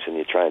teams, and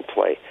you try and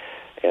play.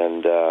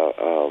 And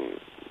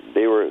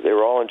they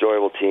were all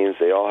enjoyable teams.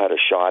 They all had a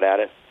shot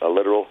at it, a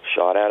literal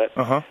shot at it,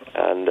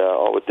 and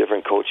all with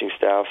different coaching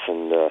staffs,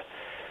 and a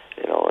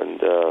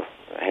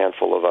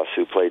handful of us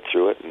who played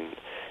through it. And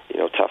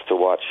tough to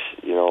watch.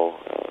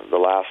 The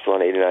last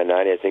one,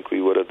 89-90, I think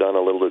we would have done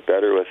a little bit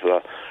better with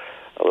a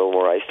little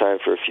more ice time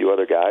for a few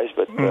other guys,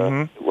 but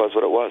it was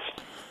what it was.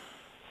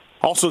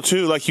 Also,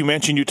 too, like you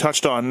mentioned, you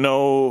touched on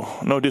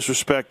no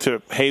disrespect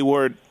to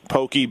Hayward,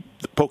 Pokey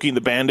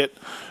the Bandit,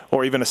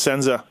 or even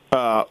Asenza,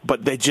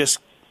 but they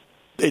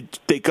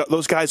got,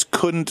 those guys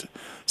couldn't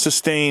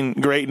sustain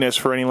greatness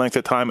for any length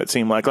of time. It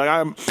seemed like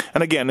and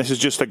again, this is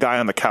just a guy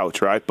on the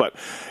couch, right? But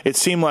it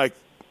seemed like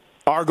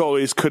our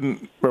goalies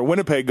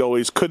Winnipeg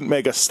goalies couldn't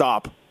make a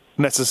stop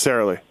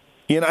necessarily.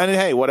 And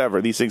hey,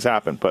 whatever, these things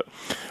happen. But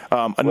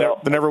there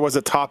never was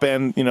a top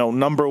end,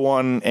 number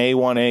one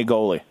A1A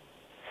goalie.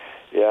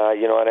 Yeah,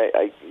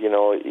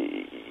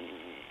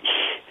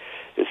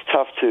 it's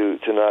tough to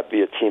not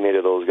be a teammate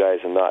of those guys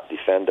and not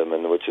defend them,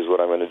 and which is what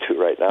I'm going to do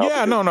right now.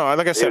 Yeah, no.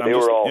 Like I said, they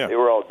were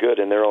all good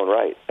in their own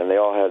right, and they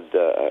all had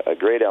a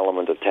great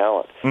element of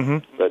talent.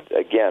 But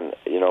again,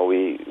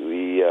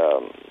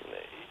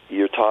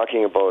 you're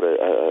talking about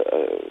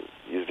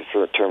use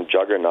the term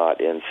juggernaut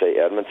in, say,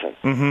 Edmonton,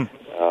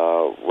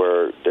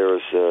 where there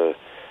was a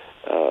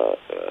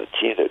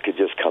team that could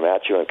just come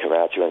at you and come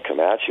at you and come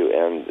at you,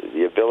 and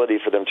the ability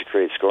for them to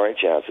create scoring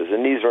chances.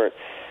 And these were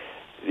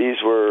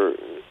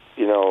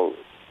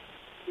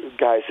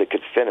guys that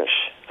could finish.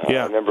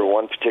 I remember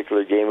one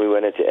particular game we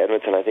went into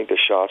Edmonton. I think the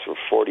shots were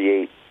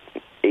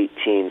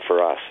 48-18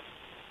 for us.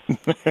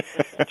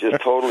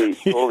 Just totally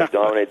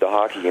dominated the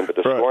hockey game. But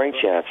the scoring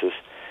chances,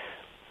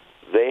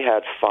 they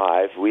had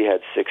 5, we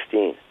had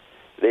 16.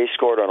 They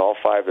scored on all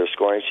 5 of their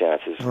scoring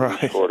chances.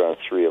 We scored on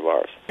 3 of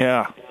ours.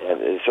 Yeah.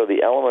 And so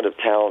the element of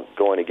talent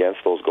going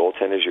against those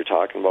goaltenders you're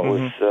talking about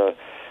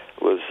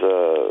was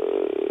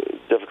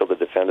difficult to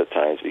defend at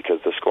times, because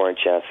the scoring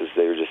chances,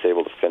 they were just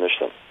able to finish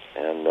them.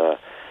 And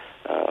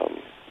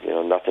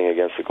nothing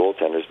against the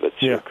goaltenders, but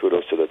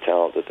kudos to the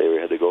talent that they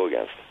had to go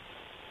against.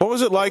 What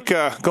was it like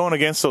going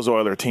against those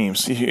Oiler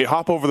teams? You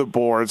hop over the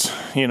boards,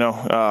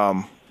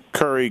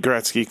 Curry,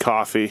 Gretzky,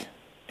 Coffey,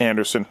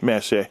 Anderson,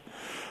 Messier.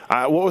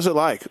 What was it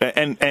like?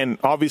 And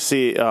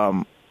obviously,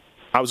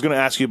 I was going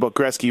to ask you about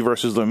Gretzky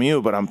versus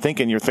Lemieux, but I'm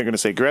thinking you're thinking to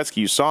say Gretzky.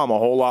 You saw him a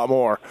whole lot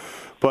more.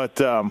 But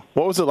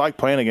what was it like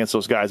playing against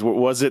those guys?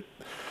 Was it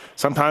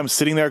sometimes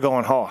sitting there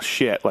going, oh,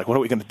 shit, like, what are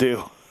we going to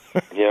do?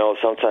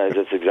 Sometimes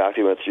it's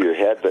exactly went through your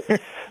head, but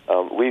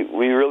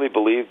we really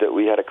believed that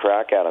we had a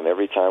crack at them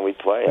every time we'd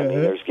play. I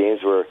mean, there's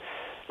games where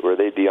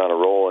they'd be on a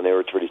roll and they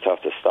were pretty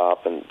tough to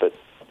stop. But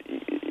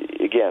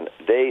again,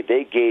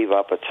 they gave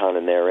up a ton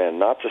in their end,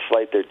 not to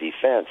slight their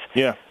defense.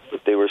 Yeah.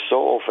 But they were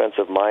so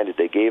offensive-minded,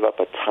 they gave up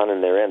a ton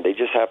in their end. They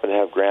just happened to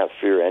have Grant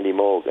Fuhr, Andy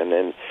Moog, and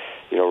then,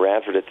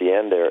 Ranford at the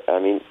end there. I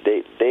mean,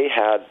 they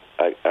had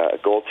a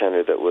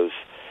goaltender that was,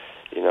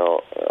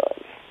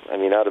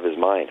 out of his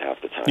mind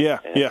half the time. Yeah,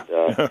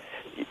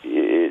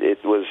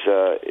 It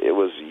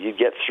was you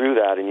get through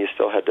that, and you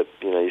still had to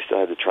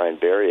try and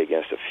bury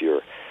against a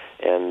Fuhr,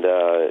 and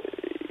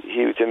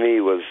he to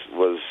me was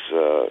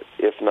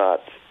if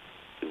not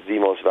the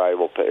most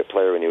valuable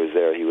player when he was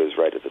there, he was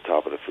right at the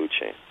top of the food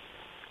chain.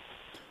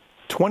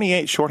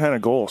 28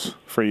 shorthanded goals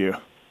for you.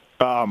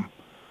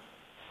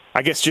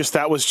 I guess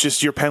that was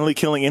just your penalty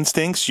killing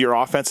instincts, your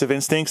offensive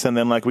instincts, and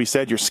then, like we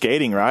said, your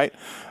skating, right?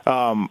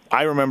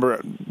 I remember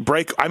a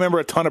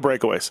ton of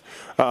breakaways.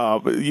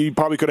 You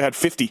probably could have had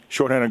 50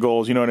 shorthanded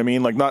goals. You know what I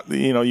mean? Like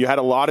you had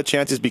a lot of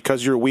chances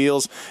because your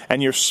wheels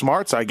and your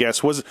smarts. I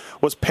guess was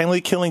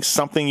penalty killing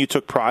something you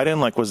took pride in?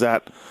 Like was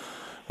that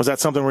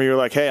something where you're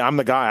like, hey, I'm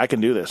the guy, I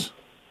can do this?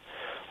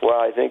 Well,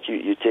 I think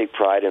you take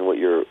pride in what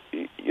you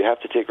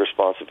have to take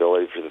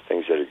responsibility for the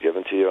things that are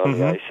given to you on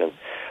the ice, and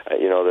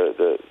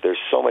there's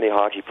so many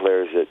hockey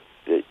players that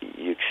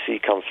you see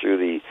come through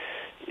the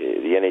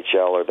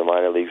NHL or the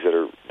minor leagues that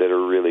are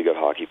really good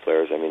hockey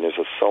players. I mean, there's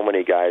so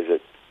many guys that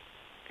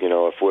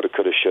if woulda,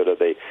 coulda, shoulda,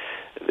 they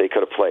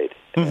could have played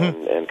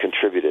and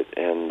contributed,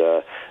 and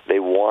they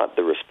want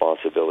the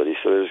responsibility.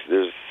 So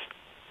there's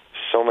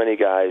so many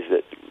guys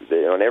that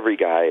and every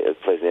guy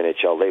that plays in the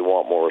NHL, they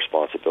want more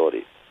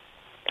responsibility.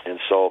 And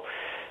so,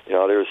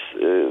 there's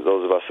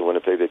those of us in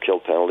Winnipeg that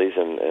killed penalties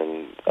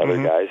and other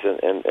guys,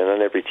 and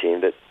on every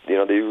team that, they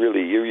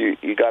really,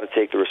 you got to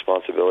take the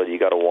responsibility, you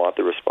got to want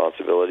the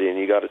responsibility, and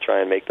you got to try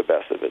and make the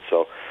best of it.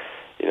 So,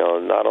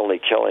 not only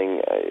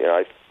killing,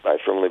 I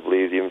firmly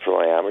believe, even from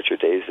my amateur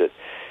days, that,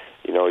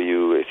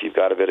 if you've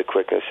got a bit of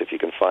quickness, if you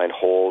can find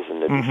holes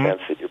in the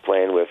defense that you're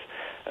playing with,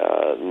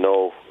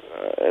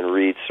 and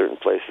read certain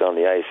places on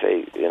the ice,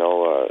 hey,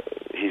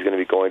 he's going to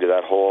be going to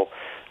that hole.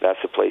 That's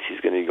the place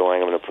he's going to be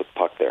going. I'm going to put the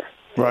puck there.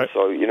 Right.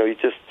 So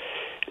it's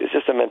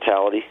just a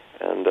mentality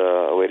and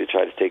a way to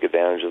try to take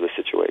advantage of the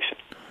situation.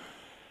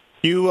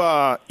 You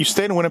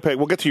stayed in Winnipeg.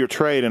 We'll get to your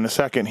trade in a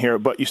second here,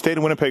 but you stayed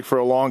in Winnipeg for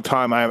a long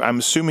time. I'm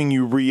assuming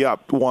you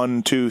re-upped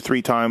 1, 2,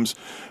 3 times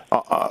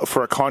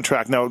for a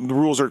contract. Now the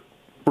rules were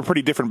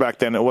pretty different back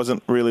then. It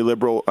wasn't really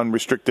liberal,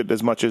 unrestricted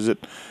as much as it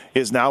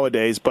is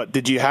nowadays. But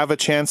did you have a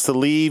chance to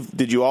leave?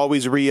 Did you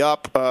always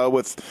re-up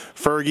with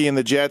Fergie and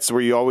the Jets?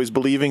 Were you always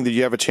believing? Did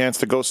you have a chance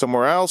to go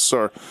somewhere else?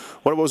 Or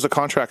what was the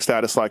contract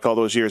status like all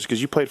those years?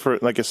 Because you played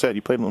like I said,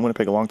 you played in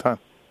Winnipeg a long time.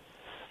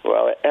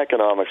 Well,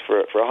 economics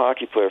for a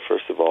hockey player,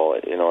 first of all,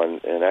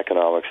 and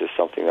economics is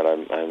something that I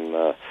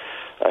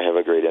have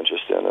a great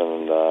interest in,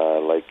 and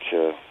like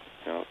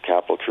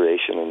capital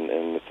creation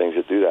and the things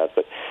that do that.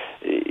 But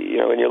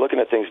when you're looking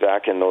at things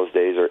back in those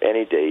days, or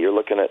any day, you're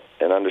looking at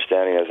an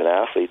understanding as an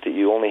athlete that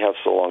you only have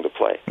so long to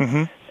play,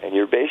 and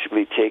you're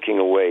basically taking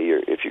away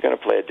if you're going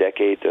to play a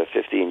decade to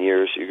 15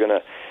 years, you're going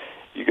to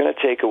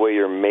take away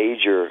your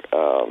major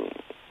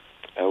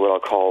what I'll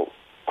call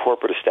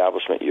corporate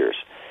establishment years.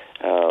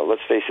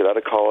 Let's face it, out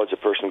of college, a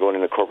person going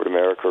into corporate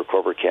America or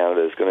corporate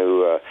Canada is going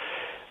to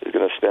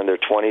spend their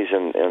 20s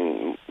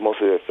and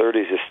mostly their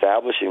 30s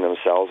establishing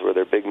themselves where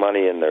their big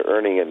money and their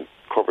earning in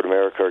corporate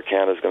America or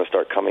Canada is going to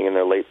start coming in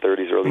their late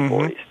 30s, early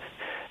 40s.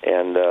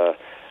 And as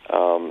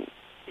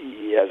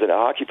a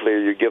hockey player,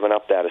 you're giving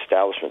up that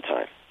establishment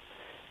time.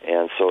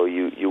 And so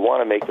you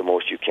want to make the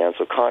most you can.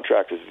 So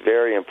contract is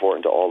very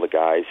important to all the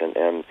guys.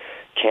 And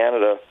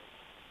Canada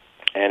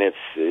and its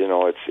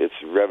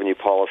revenue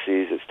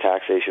policies, its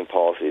taxation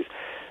policies,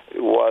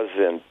 was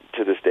and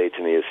to this day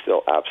to me is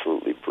still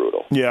absolutely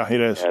brutal. Yeah,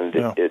 it is. And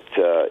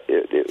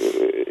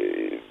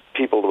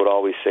people would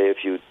always say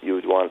if you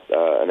would want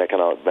an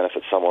economic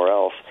benefit somewhere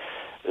else,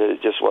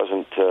 it just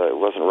wasn't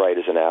right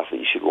as an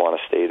athlete. You should want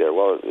to stay there.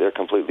 Well, they're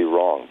completely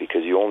wrong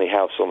because you only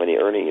have so many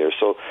earning years.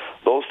 So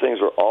those things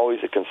were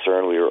always a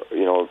concern. We were,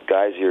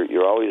 guys,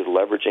 you're always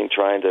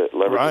trying to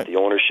leverage the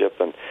ownership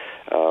and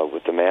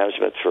with the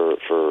management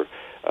for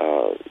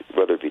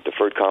whether it be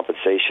deferred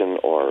compensation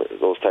or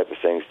those type of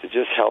things to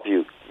just help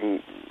you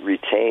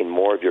retain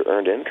more of your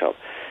earned income.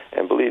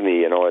 And believe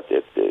me,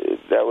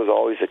 that was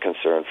always a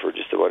concern for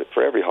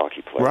every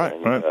hockey player. Right.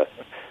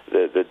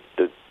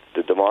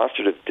 The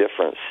demonstrative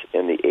difference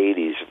in the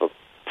 80s of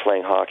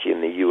playing hockey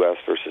in the U.S.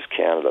 versus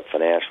Canada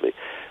financially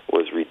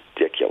was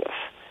ridiculous.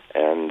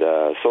 And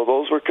so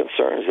those were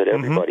concerns that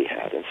everybody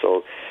had. And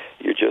so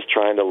you're just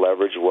trying to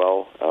leverage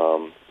well.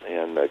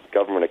 And the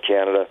government of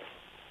Canada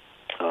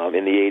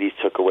in the 80s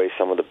took away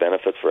some of the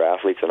benefits for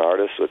athletes and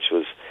artists, which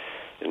was,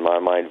 in my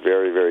mind,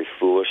 very, very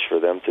foolish for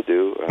them to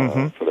do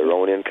for their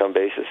own income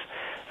basis.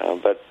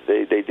 But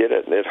they did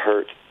it, and it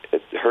hurt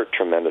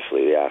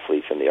tremendously the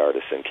athletes and the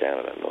artists in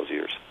Canada in those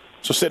years.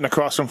 So sitting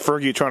across from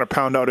Fergie trying to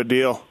pound out a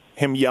deal,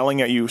 him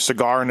yelling at you,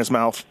 cigar in his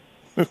mouth.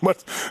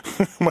 must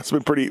have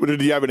been pretty.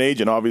 Did you have an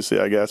agent? Obviously,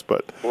 I guess.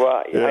 But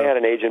I had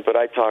an agent, but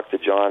I talked to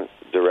John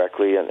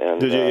directly, and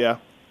did you? Yeah.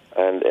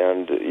 And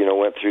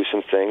went through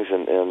some things,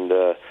 and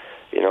had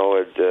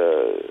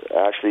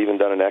actually even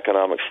done an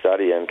economic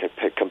study and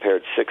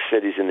compared 6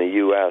 cities in the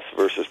U.S.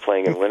 versus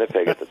playing in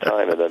Winnipeg at the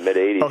time in the mid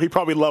 '80s. Oh, he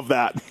probably loved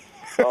that.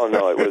 Oh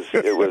no, it was.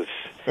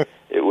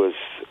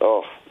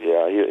 Oh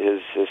yeah,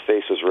 his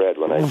face was red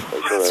when I showed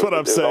him. That's what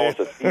I'm saying. It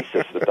was almost a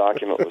thesis. The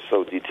document was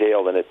so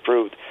detailed, and it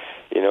proved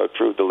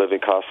the living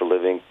cost of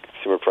living,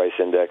 consumer price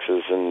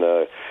indexes,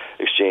 and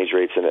exchange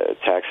rates and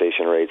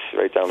taxation rates,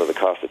 right down to the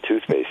cost of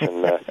toothpaste.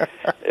 And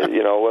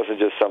it wasn't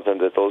just something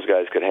that those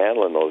guys could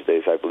handle in those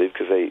days, I believe,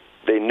 because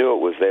they knew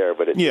it was there,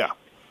 but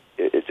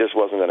it just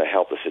wasn't going to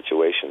help the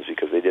situations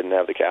because they didn't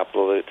have the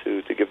capital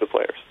to give the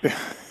players.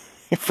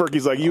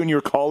 Fergie's like, you and your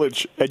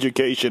college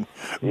education,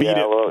 beat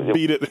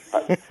it.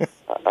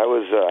 I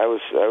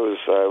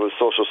was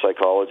social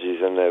psychology,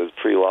 and it was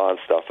pre-law and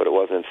stuff, but it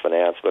wasn't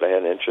finance. But I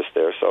had an interest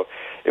there, so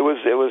it was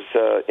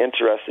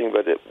interesting.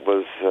 But it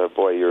was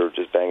you're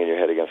just banging your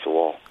head against the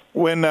wall.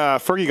 When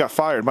Fergie got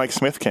fired, Mike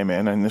Smith came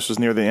in, and this was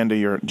near the end of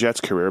your Jets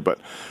career. But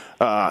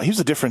he was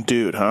a different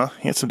dude, huh?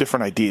 He had some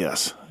different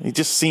ideas. He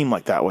just seemed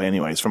like that way,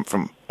 anyways,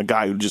 from a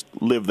guy who just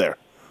lived there.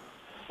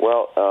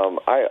 Well,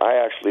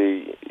 I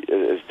actually,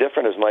 as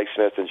different as Mike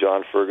Smith and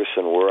John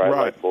Ferguson were, I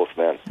liked both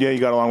men. Yeah, you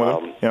got along with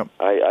them? Yep.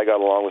 I got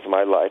along with him.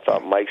 I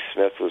thought Mike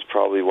Smith was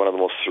probably one of the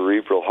most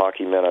cerebral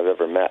hockey men I've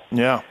ever met.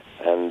 Yeah.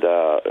 And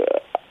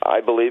I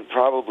believe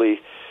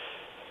probably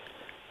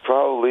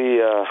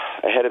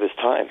ahead of his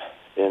time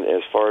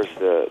as far as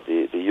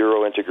the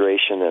Euro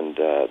integration and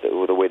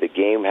the way the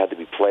game had to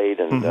be played,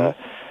 and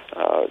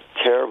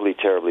terribly,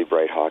 terribly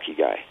bright hockey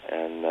guy.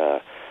 And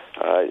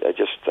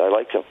I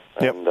liked him.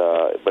 Yep. And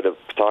but to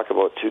talk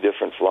about two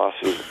different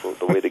philosophies,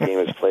 the way the game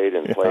is played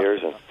and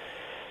players, and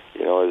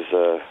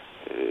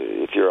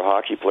if you're a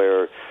hockey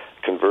player,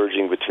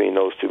 converging between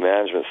those two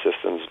management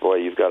systems, boy,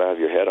 you've got to have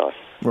your head on.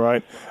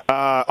 Right.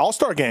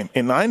 All-Star game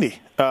in 90.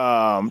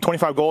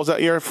 25 goals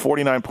that year,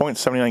 49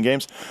 points, 79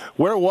 games.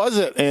 Where was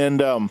it,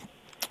 and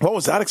what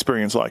was that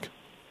experience like?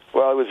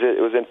 Well, it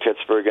was in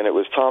Pittsburgh, and it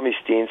was Tommy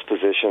Steen's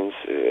positions.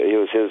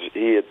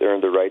 He had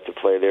earned the right to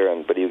play there,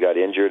 but he got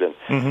injured,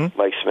 and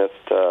Mike Smith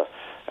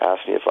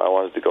asked me if I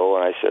wanted to go,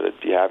 and I said I'd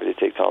be happy to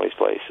take Tommy's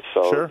place.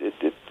 So sure.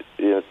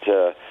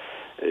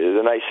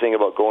 The nice thing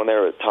about going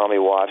there, Tommy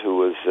Watt, who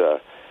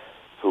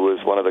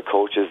was one of the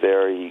coaches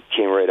there, he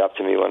came right up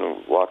to me when I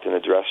walked in the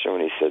dressing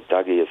room, and he said,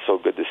 "Dougie, it's so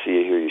good to see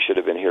you here. You should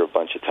have been here a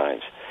bunch of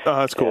times." Oh,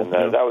 that's cool. And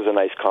that was a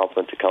nice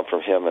compliment to come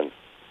from him, and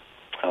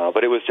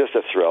but it was just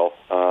a thrill.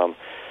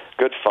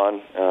 Good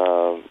fun.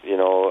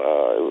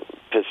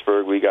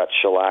 Pittsburgh, we got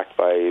shellacked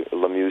by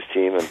Lemieux's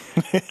team, and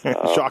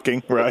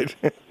shocking, right?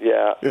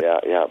 Yeah.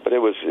 But it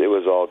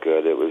was all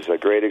good. It was a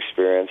great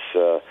experience.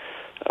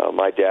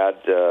 My dad,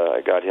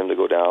 I got him to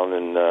go down,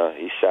 and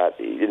he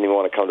didn't even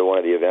want to come to one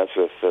of the events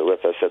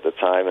with us at the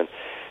time, and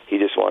he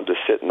just wanted to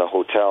sit in the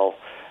hotel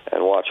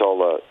and watch all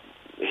the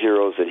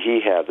heroes that he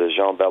had, the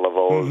Jean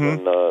Beliveaux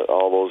and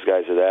all those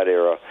guys of that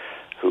era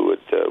who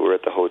were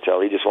at the hotel.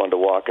 He just wanted to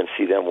walk and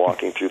see them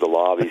walking through the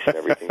lobbies and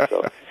everything,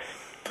 so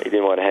he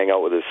didn't want to hang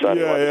out with his son.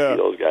 He wanted to see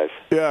those guys.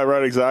 Yeah,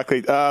 right,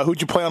 exactly.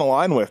 Who'd you play on the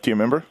line with? Do you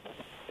remember?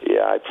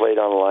 Yeah, I played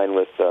on the line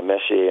with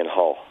Messier and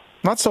Hull.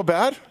 Not so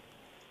bad?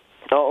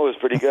 No, it was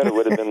pretty good. It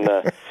would have been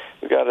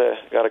we got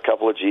a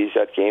couple of G's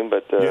that game,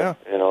 but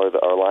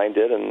our line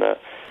did, and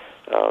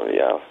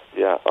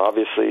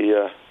obviously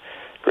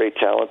great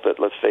talent, but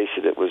let's face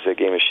it, it was a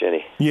game of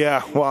shinny.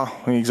 Yeah, well,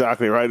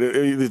 exactly right.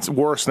 It's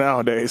worse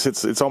nowadays.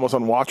 It's almost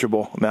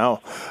unwatchable now.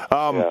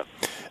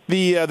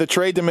 The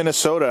trade to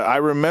Minnesota, I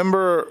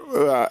remember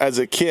as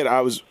a kid,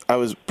 I was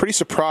pretty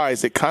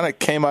surprised. It kind of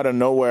came out of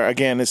nowhere.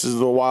 Again, this is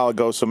a while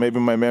ago, so maybe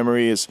my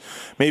memory is,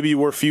 maybe you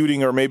were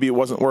feuding or maybe it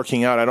wasn't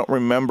working out. I don't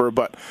remember,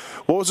 but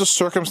what was the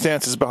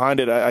circumstances behind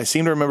it? I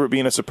seem to remember it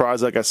being a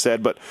surprise, like I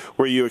said, but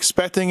were you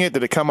expecting it?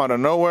 Did it come out of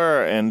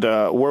nowhere? And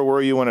where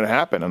were you when it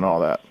happened and all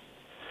that?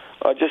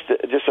 Just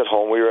at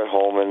home. We were at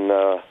home, and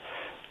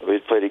we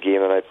had played a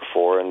game the night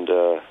before, and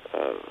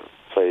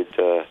played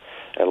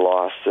and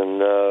lost.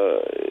 And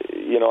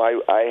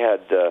I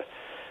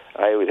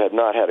had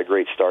not had a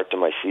great start to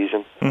my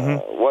season.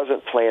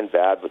 Wasn't playing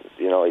bad, but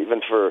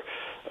even for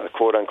a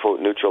quote unquote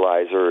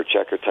neutralizer or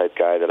checker type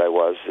guy that I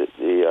was,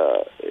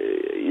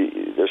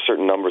 there's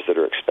certain numbers that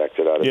are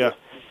expected out of you,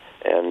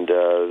 and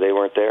they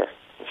weren't there.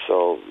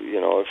 So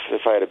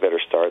if I had a better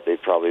start, they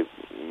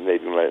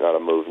maybe might not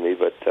have moved me,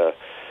 but.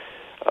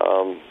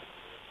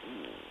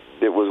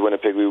 It was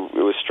Winnipeg.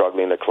 It was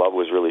struggling. The club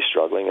was really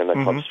struggling, and the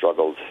club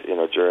struggled.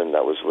 During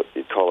that was what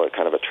you'd call it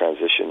kind of a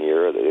transition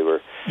year. They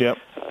were. Yep.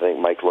 I think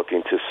Mike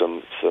looking to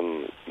some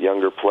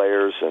younger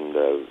players, and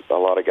a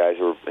lot of guys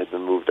had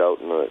been moved out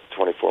in the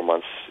 24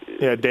 months.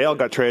 Yeah, Dale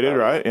got traded,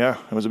 right? Yeah,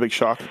 it was a big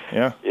shock.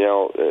 Yeah,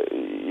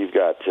 you've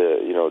got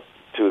two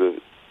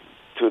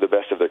of the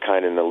best of their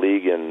kind in the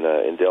league, and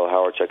Dale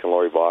Hawerchuk and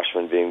Laurie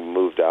Boschman being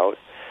moved out,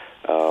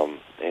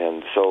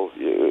 and so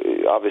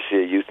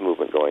obviously a youth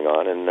movement going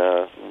on,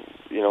 and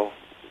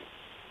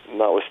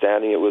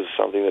notwithstanding, it was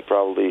something that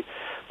probably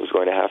was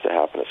going to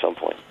happen at some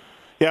point.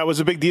 Yeah, it was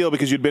a big deal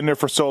because you'd been there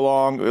for so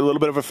long, a little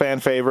bit of a fan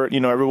favorite.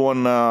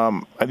 Everyone,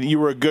 I think you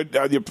were a good,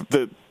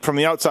 from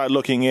the outside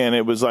looking in,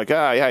 it was like,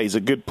 yeah, he's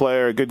a good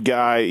player, a good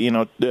guy, and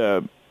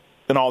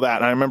all that.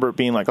 And I remember it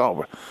being like,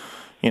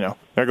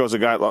 there goes a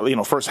guy,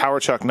 first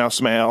Hawerchuk, now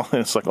Smail.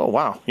 And it's like, oh,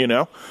 wow,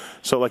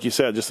 So like you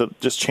said,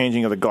 just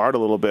changing of the guard a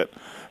little bit.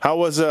 How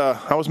was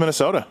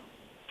Minnesota?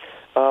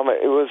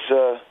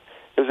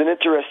 It was an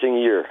interesting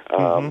year.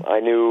 I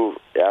knew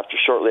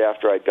shortly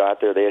after I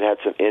got there, they had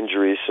some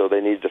injuries, so they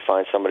needed to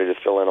find somebody to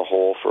fill in a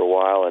hole for a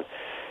while. And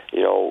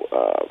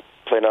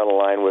played on a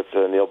line with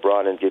Neil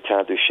Broughton and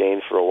Gaetan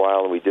Duchesne for a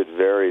while, and we did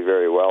very,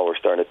 very well. We're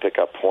starting to pick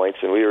up points,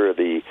 and we were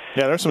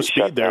there's some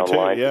speed there too.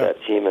 Line yeah, for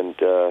that team, and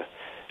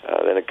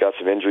then it got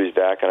some injuries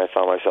back, and I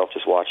found myself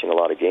just watching a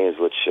lot of games,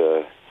 which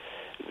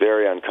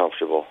very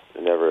uncomfortable.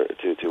 Never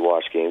to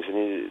watch games,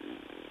 and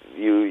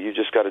you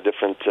just got a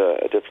different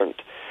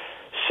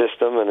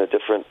system and a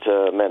different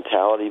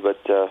mentality,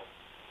 but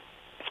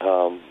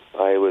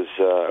I was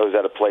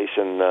at a place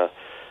in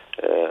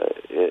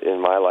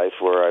my life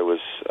where I was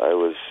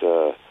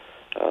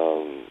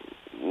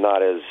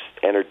not as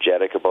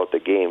energetic about the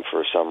game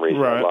for some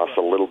reason. Right. I lost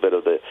a little bit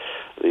of the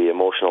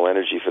emotional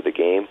energy for the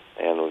game,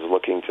 and was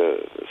looking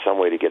to some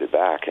way to get it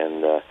back.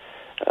 And it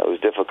was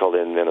difficult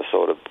in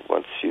Minnesota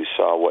once you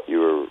saw what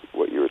you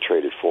were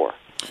traded for.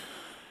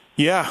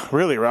 Yeah,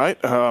 really, right?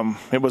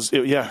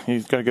 Yeah,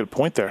 you've got a good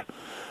point there.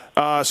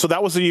 So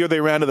that was the year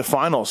they ran to the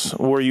finals.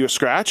 Were you a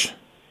scratch?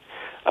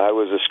 I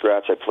was a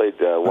scratch. I played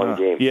one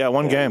game. Yeah,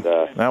 one game.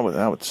 That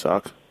would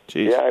suck.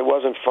 Jeez. Yeah, it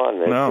wasn't fun.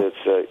 No.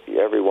 It's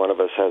every one of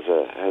us has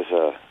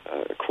a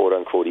quote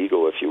unquote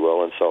ego, if you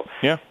will, and so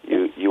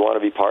you want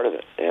to be part of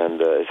it.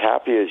 And as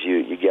happy as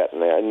you get,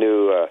 and I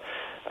knew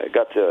I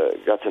got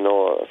to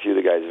know a few of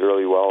the guys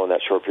really well in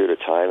that short period of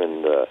time,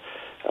 and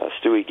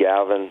Stewie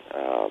Gavin.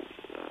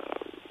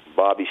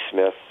 Bobby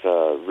Smith,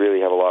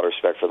 really have a lot of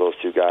respect for those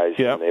two guys.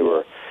 Yep.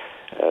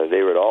 And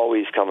they would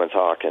always come and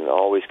talk and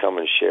always come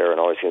and share and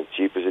always say,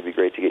 jeepers, it'd be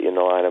great to get you in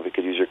the lineup. We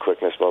could use your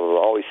quickness, blah, blah,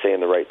 blah. Always saying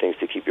the right things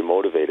to keep you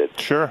motivated.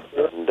 Sure.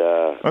 And,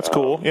 that's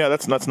cool. Yeah,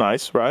 that's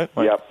nice, right?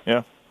 Yep.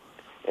 Yeah.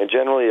 And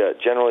generally,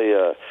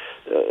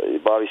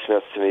 Bobby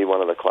Smith, to me,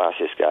 one of the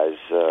classiest guys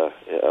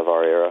of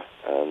our era,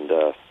 and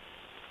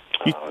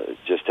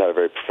just had a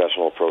very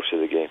professional approach to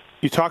the game.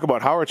 You talk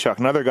about Hawerchuk,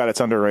 another guy that's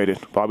underrated.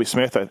 Bobby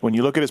Smith, when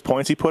you look at his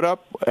points he put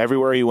up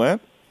everywhere he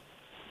went,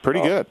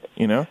 pretty good,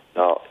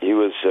 No, he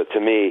was, to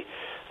me,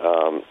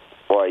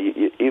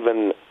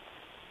 even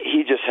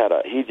he just had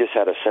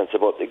a sense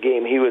about the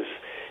game. He was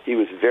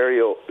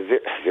very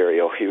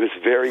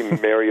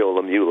Mario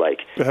Lemieux-like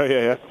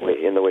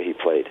in the way he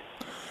played.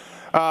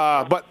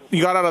 But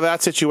you got out of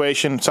that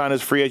situation, signed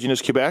as a free agent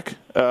as Quebec.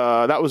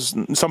 That was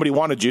somebody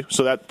wanted you,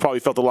 so that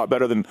probably felt a lot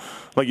better than,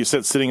 like you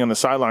said, sitting on the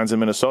sidelines in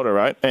Minnesota,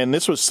 right? And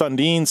this was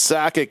Sundin,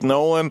 Sakic,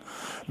 Nolan,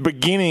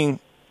 beginning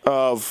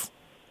of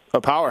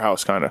a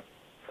powerhouse, kind of.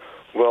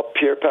 Well,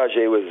 Pierre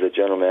Paget was the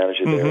general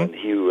manager there, and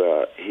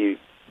he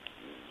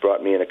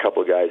brought me and a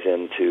couple of guys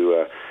in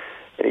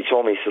and he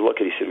told me, he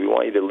said, we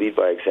want you to lead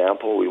by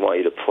example. We want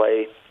you to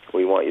play.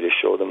 We want you to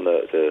show them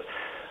the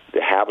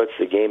habits,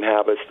 the game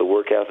habits, the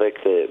work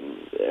ethic,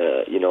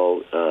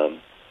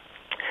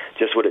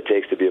 just what it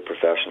takes to be a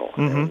professional.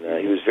 Mm-hmm. And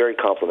he was very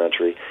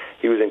complimentary.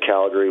 He was in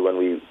Calgary when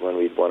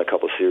we'd won a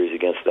couple of series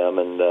against them,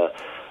 and the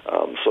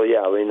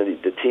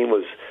team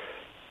was.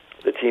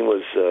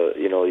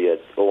 You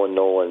had Owen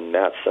Nolan,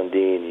 Matt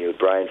Sundin, you had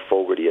Brian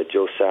Fogarty, you had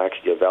Joe Sachs,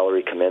 you had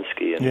Valerie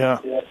Kamensky, and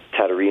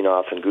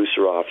Tatarinov and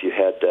Gusarov. You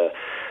had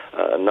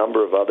a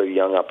number of other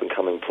young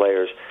up-and-coming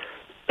players.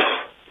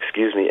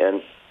 Excuse me,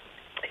 and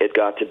it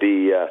got to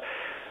be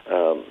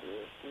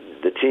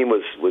the team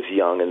was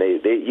young, and they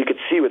you could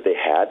see what they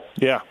had.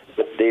 Yeah,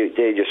 but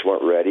they just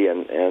weren't ready,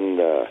 and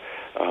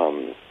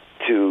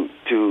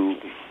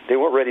they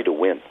weren't ready to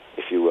win,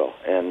 if you will,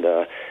 and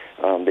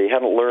they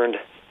hadn't learned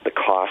the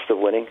cost of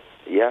winning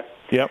yet.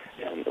 Yep.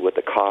 And what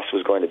the cost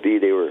was going to be.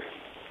 They were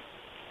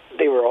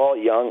all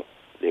young.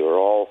 They were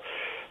all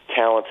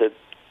talented.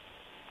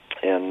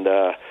 And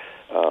I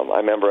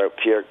remember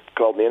Pierre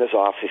called me in his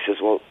office. He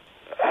says, "Well,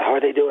 how are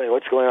they doing?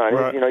 What's going on?"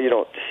 Right. You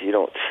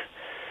don't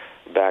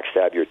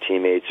backstab your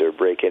teammates or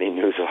break any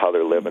news of how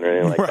they're living or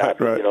anything like that.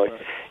 Right.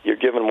 You're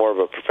given more of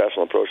a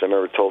professional approach. I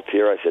remember told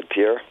Pierre, I said,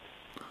 "Pierre,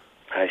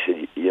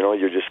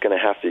 you're just going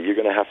to have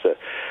to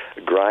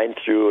grind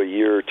through a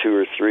year or two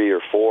or three or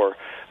four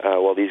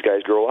while these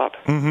guys grow up."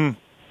 Mm-hmm.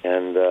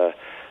 And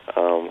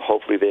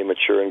hopefully they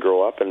mature and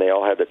grow up, and they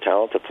all have the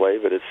talent to play,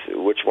 but it's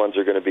which ones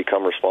are going to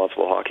become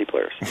responsible hockey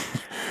players.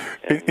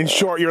 In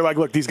short, you're like,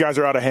 look, these guys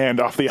are out of hand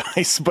off the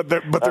ice, but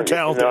they're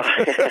talented. No.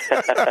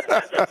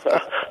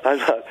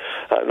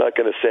 I'm not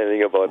going to say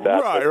anything about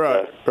that.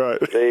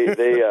 Right.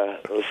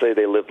 Let's say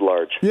they lived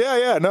large.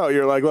 Yeah. No,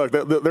 you're like, look,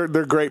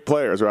 they're great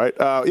players, right?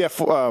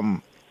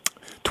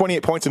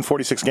 28 points in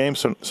 46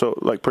 games, so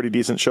like pretty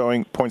decent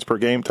showing, points per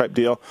game type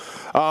deal.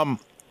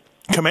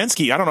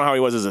 Kamensky, I don't know how he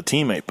was as a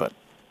teammate, but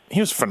he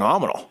was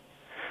phenomenal.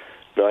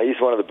 No, he's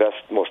one of the best,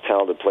 most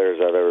talented players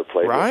I've ever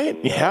played with. Right?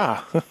 And,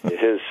 yeah.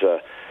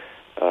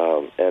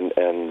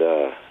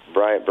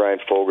 Brian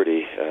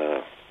Fogarty,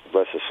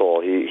 bless his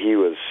soul, he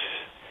was,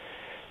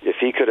 if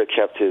he could have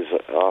kept his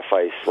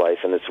off-ice life,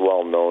 and it's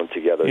well known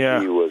together,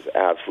 he was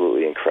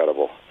absolutely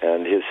incredible.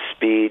 And his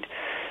speed,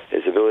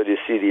 his ability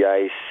to see the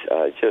ice,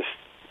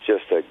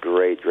 just a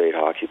great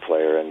hockey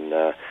player. And,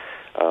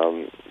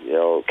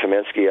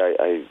 Kamensky,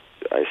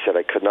 I said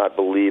I could not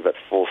believe at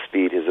full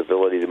speed his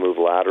ability to move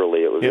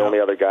laterally. It was the only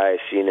other guy I've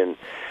seen in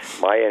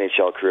my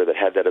NHL career that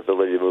had that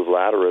ability to move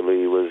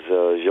laterally was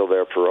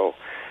Gilbert Perreault.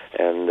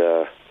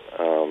 And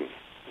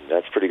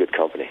that's pretty good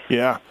company.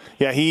 Yeah.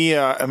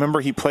 I remember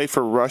he played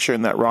for Russia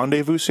in that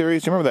Rendezvous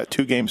series. Do you remember that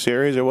 2-game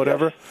series or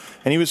whatever? Yes.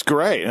 And he was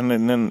great. And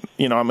then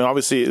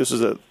obviously this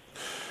is a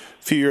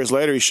few years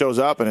later, he shows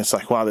up, and it's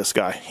like, wow, this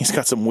guy, he's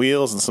got some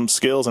wheels and some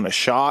skills and a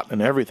shot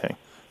and everything.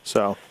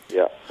 So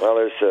yeah, well,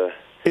 there's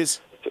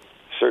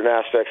certain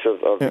aspects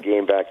of the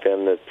game back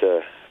then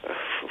that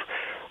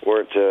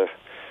weren't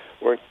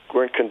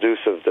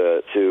conducive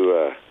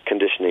to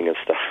conditioning and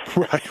stuff.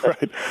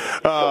 Right.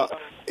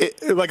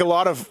 Like a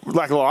lot of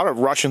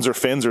Russians or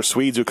Finns or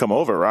Swedes who come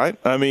over, right?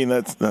 I mean,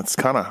 that's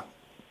kind of,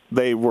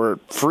 they were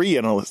free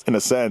in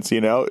a sense,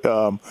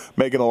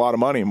 making a lot of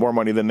money, more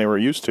money than they were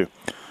used to.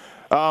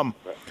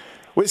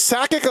 With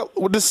Sakic,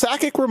 does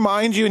Sakic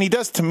remind you, and he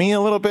does to me a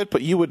little bit,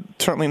 but you would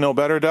certainly know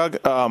better, Doug,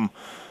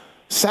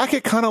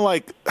 Sakic kind of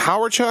like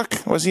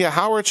Howardchuk? Was he a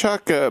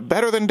Howardchuk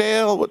better than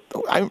Dale?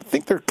 I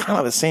think they're kind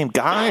of the same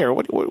guy, or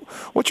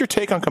what's your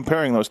take on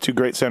comparing those two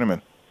great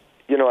centermen?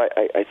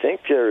 I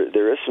think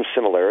there is some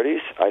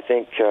similarities. I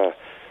think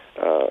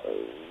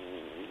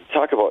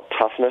talk about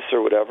toughness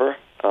or whatever,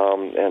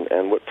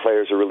 and what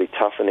players are really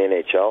tough in the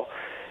NHL,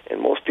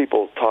 and most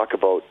people talk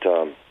about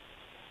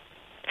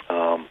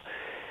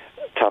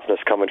toughness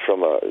coming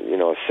from a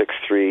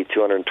 6'3",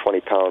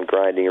 220-pound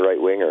grinding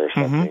right winger or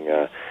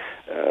something.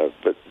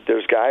 But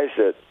there's guys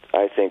that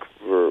I think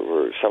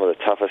were some of the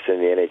toughest in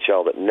the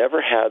NHL that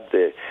never had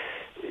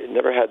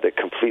the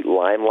complete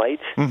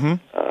limelight.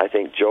 I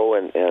think Joe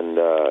and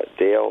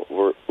Dale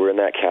were in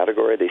that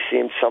category. They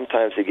seemed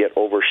sometimes to get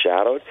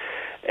overshadowed,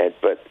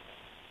 but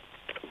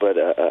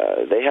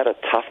they had a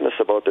toughness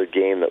about their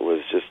game that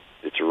was just,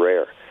 it's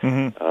rare.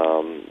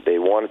 They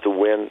wanted to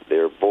win. They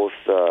were both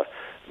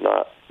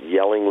not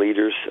yelling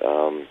leaders,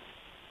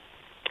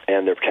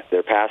 and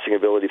their passing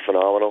ability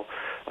phenomenal.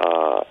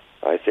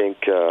 I think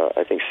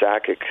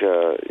Sakic,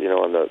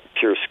 on the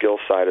pure skill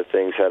side of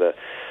things, had a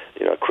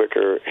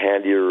quicker,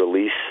 handier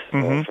release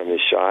from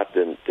his shot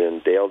than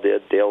Dale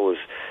did. Dale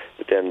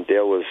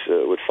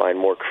would find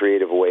more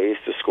creative ways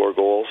to score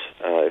goals,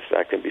 if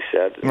that can be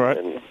said. Right.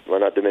 And we're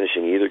not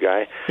diminishing either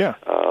guy. Yeah.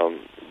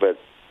 But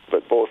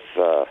both,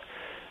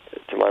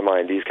 to my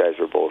mind, these guys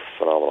were both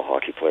phenomenal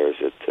hockey players.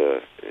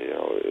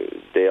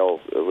 Dale,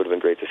 it would have been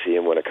great to see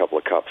him win a couple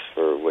of cups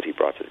for what he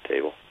brought to the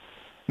table.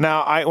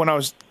 Now, when I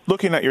was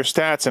looking at your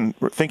stats and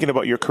thinking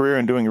about your career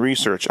and doing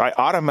research, I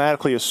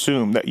automatically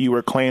assumed that you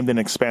were claimed in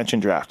expansion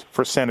draft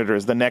for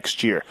Senators the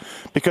next year,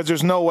 because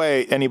there's no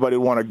way anybody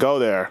would want to go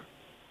there,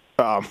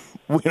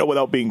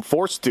 without being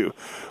forced to.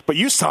 But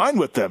you signed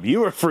with them. You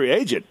were a free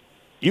agent.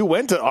 You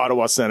went to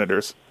Ottawa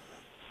Senators.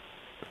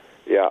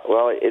 Yeah,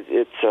 well,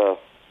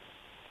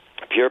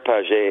 Pierre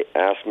Pagé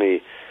asked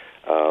me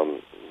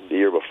the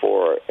year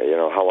before,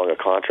 how long a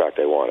contract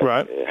I wanted,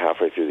 right,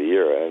 halfway through the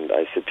year, and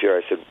I said,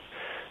 Pierre,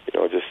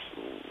 just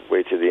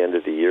wait to the end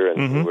of the year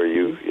and where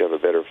you have a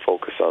better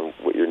focus on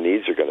what your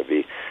needs are going to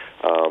be.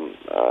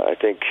 I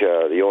think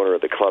the owner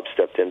of the club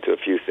stepped into a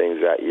few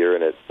things that year,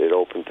 and it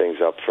opened things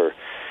up for,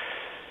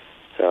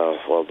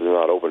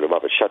 not opened them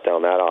up, it shut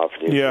down that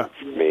opportunity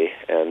for me.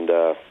 And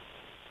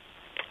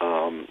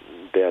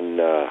then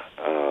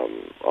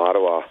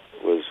Ottawa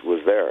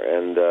was there.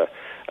 And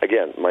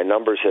again, my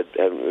numbers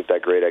hadn't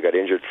that great. I got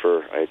injured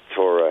I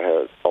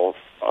tore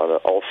on an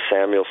Ulf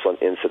Samuelsson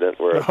incident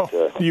where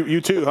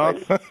you too, huh?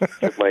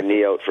 took my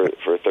knee out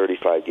for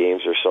 35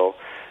 games or so,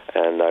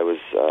 and I was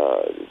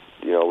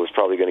was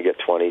probably going to get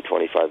 20,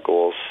 25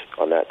 goals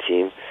on that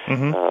team,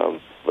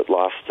 but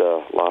lost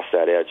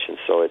that edge, and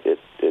so it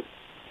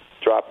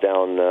dropped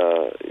down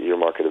your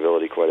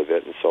marketability quite a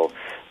bit. And so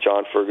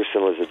John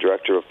Ferguson was the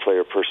director of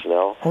player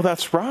personnel. Oh,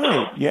 that's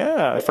right.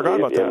 Yeah, I forgot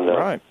about that.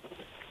 Right.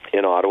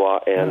 In Ottawa,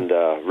 and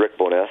Rick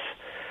Bowness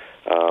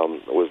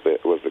was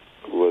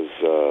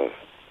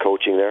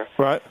coaching there.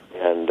 Right.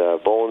 And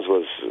Bones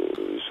was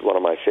one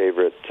of my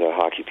favorite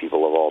hockey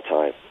people of all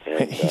time.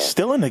 And, he's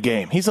still in the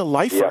game. He's a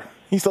lifer.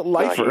 He's a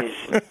lifer.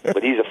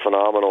 But he's a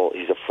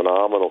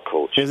phenomenal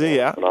coach. Is he?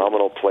 Yeah.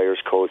 Phenomenal players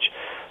coach.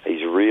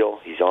 He's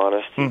real. He's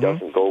honest. He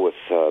doesn't go with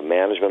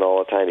management all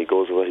the time. He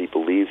goes with what he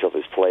believes of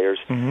his players,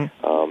 and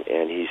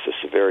he's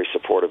just a very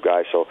supportive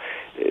guy. So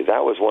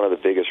that was one of the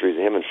biggest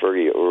reasons. Him and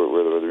Fergie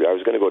I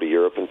was going to go to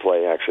Europe and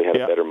play. I actually had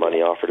a better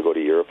money offer to go to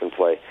Europe and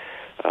play,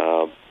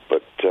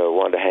 but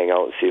wanted to hang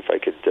out and see if I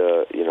could,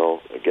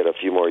 get a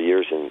few more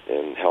years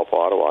and help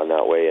Ottawa in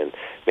that way, and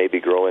maybe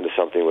grow into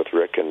something with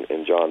Rick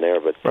and John there.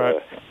 But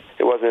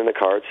it wasn't in the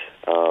cards.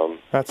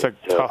 That's a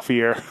tough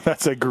year.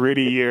 That's a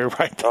gritty year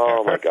right there.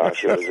 Oh, my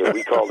gosh. It was,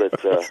 we called it,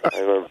 I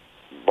remember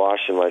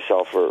Bosch and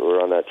myself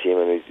were on that team,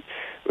 and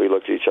we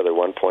looked at each other at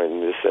one point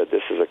and just said,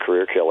 this is a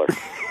career killer.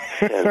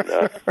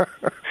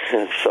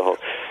 and so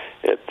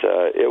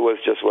it was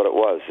just what it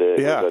was.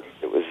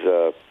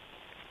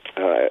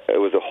 It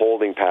was a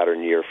holding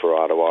pattern year for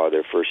Ottawa.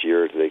 Their first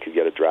year, they could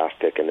get a draft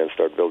pick and then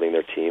start building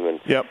their team. And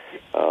you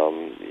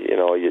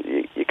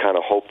kind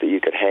of hope that you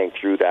could hang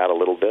through that a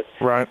little bit.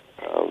 Right.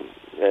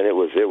 And it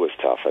was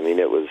tough. I mean,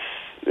 it was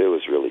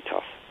really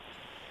tough.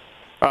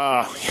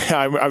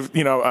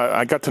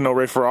 I got to know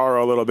Ray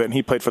Ferraro a little bit, and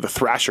he played for the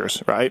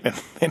Thrashers, right?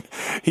 And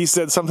he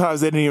said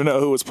sometimes they didn't even know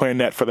who was playing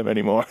net for them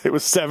anymore. It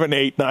was 7,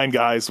 8, 9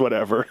 guys,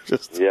 whatever.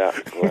 Well,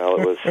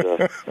 it was.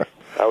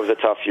 That was a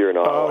tough year in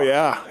Ottawa. Oh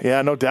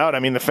yeah, no doubt. I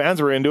mean, the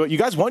fans were into it. You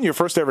guys won your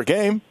first ever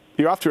game.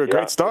 You're off to a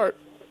great start.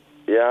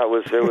 Yeah, it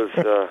was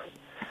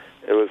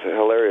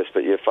hilarious.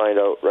 But you find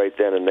out right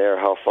then and there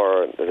how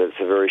far it's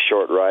a very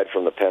short ride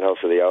from the penthouse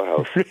to the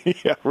outhouse.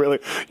 Yeah, really.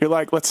 You're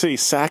like, let's see,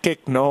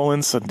 Sakic, Nolan,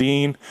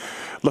 Sedin,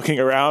 looking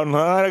around.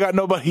 I got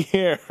nobody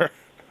here.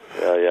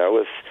 Yeah,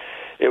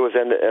 it was,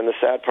 and the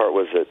sad part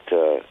was that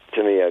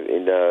to me, I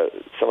mean,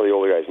 some of the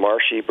older guys,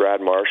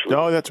 Brad Marsh.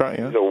 That's right.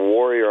 Yeah. He's a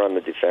warrior on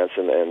the defense,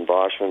 and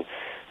Boschman,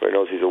 everybody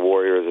knows he's a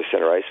warrior as a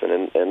center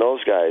iceman, and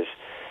those guys'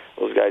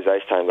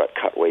 ice time got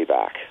cut way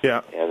back.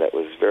 Yeah, and it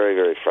was very,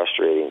 very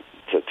frustrating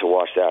to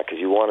watch that, because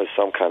you wanted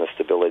some kind of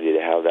stability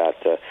to have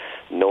that,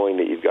 knowing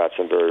that you've got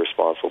some very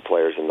responsible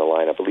players in the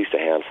lineup, at least a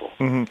handful.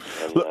 Mm-hmm.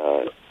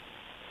 And,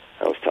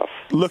 that was tough.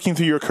 Looking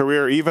through your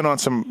career, even on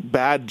some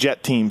bad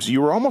Jet teams,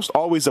 you were almost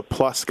always a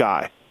plus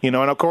guy. And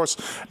of course,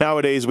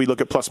 nowadays we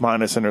look at plus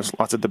minus, and there's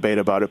lots of debate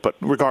about it. But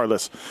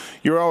regardless,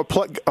 you're a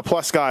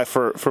plus guy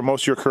for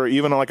most of your career,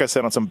 even, like I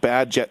said, on some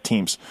bad Jet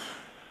teams.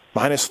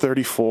 Minus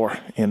 34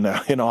 in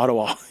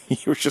Ottawa. You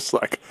were just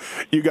like,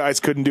 you guys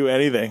couldn't do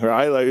anything,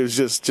 right? Like, it was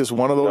just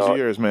one of those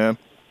years, man.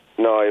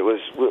 No, it was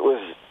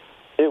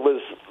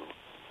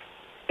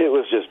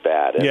just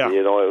bad. And,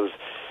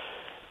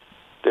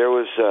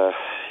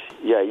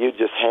 you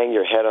just hang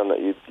your head on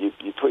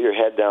you put your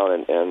head down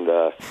and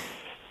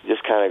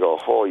just kind of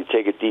go, you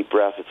take a deep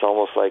breath. It's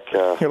almost like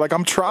you're like,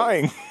 I'm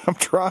trying.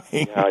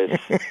 Yeah,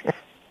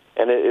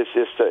 and it's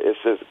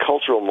this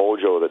cultural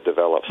mojo that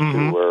develops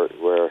too,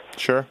 where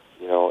sure,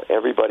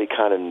 everybody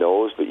kind of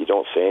knows, but you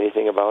don't say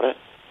anything about it,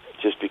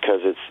 just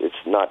because it's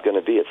not going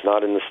to be. It's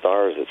not in the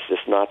stars. It's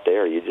just not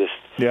there. You just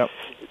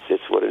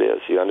it's what it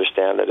is. You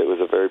understand that it was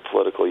a very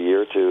political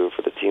year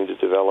for the team to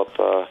develop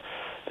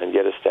and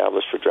get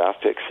established for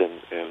draft picks,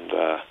 and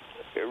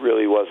it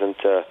really wasn't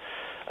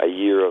a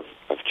year of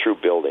true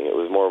building. It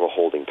was more of a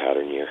holding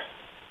pattern year.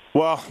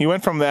 Well, you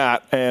went from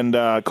that and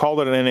called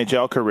it an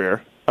NHL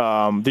career.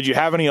 Did you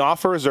have any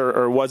offers,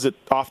 or was it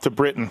off to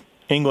Britain,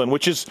 England,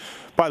 which is,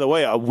 by the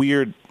way, a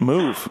weird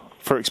move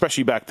for,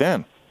 especially back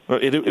then?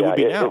 It would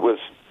be now. It was.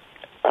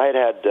 I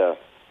had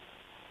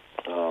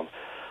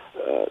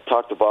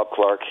talked to Bob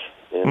Clark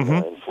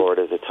in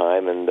Florida at the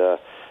time, and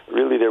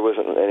really there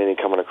wasn't anything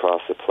coming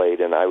across the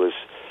plate. And I was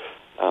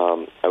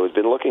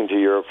been looking to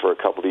Europe for a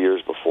couple of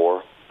years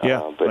before,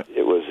 but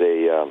it was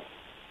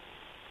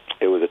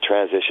a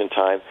transition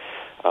time.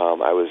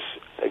 I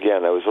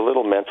was a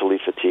little mentally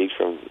fatigued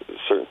from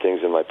certain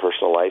things in my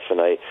personal life, and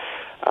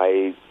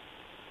I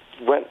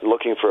went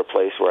looking for a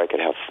place where I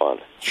could have fun.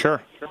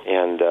 Sure.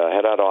 And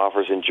had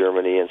offers in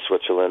Germany and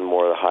Switzerland,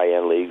 more of the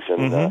high-end leagues,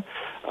 and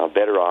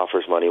better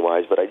offers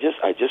money-wise. But I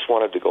just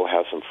wanted to go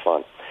have some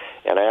fun.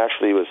 And I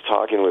actually was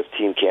talking with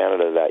Team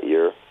Canada that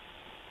year,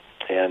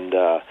 and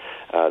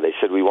they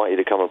said, we want you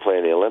to come and play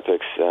in the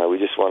Olympics. We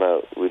just want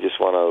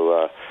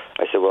to.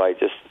 I said, well,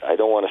 I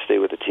don't want to stay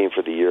with the team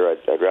for the year.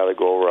 I'd rather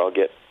go over. I'll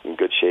get in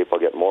good shape. I'll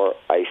get more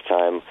ice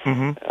time,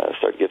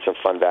 start to get some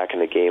fun back in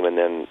the game. And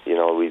then,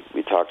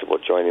 we talked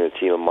about joining the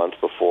team a month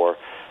before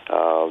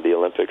the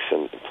Olympics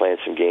and playing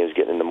some games,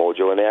 getting into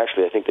mojo. And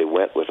I think they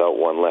went without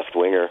one left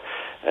winger,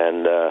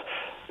 and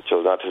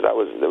chose not to. That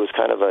was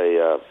kind of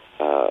a.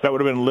 That would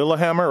have been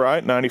Lillehammer,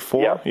 right?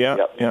 94. Yep.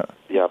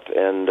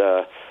 And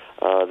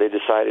they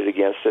decided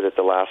against it at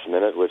the last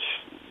minute, which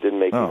didn't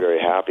make me very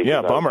happy.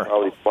 Yeah, bummer. I was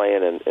probably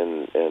playing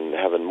and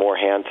having more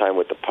hand time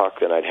with the puck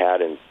than I'd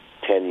had in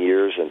 10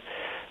 years, and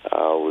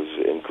was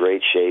in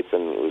great shape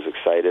and was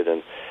excited.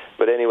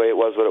 But anyway, it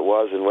was what it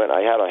was, and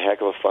I had a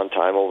heck of a fun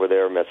time over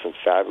there. Met some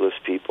fabulous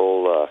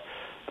people.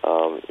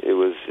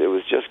 It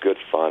was just good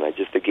fun.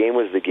 The game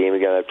was the game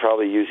again. I'm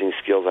probably using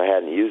skills I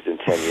hadn't used in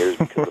 10 years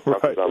because the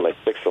puck was on my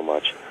stick so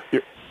much.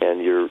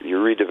 And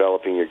you're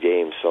redeveloping your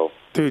game. So,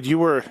 dude, you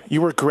were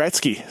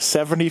Gretzky,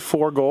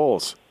 74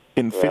 goals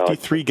in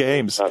 53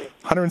 games,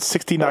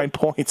 169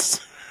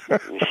 points.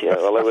 Yeah,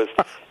 well, it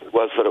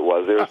was what it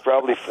was. There was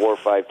probably 4 or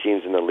 5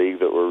 teams in the league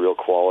that were real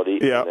quality,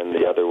 and then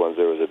the other ones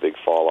there was a big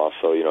fall off.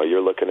 So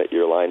you're looking at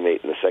your line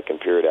mate in the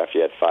second period after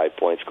you had 5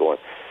 points going.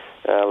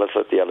 Let's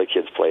let the other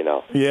kids play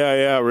now.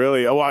 Yeah,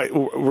 really. Oh,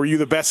 were you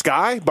the best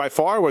guy by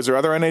far? Was there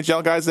other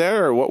NHL guys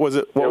there, or what was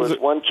it? There was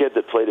one kid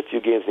that played a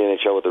few games in the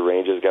NHL with the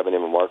Rangers, a guy by the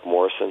name of Mark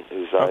Morrison,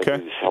 who's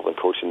helping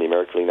coach in the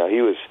American League now.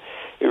 He was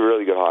a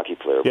really good hockey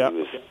player. Yep.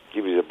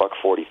 He was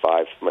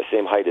 $145, my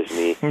same height as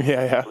me.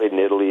 Yeah. Played in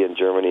Italy and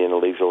Germany in the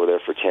leagues over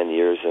there for 10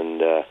 years,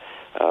 and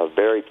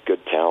very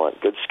good talent,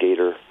 good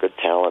skater, good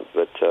talent.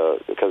 But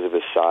because of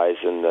his size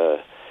and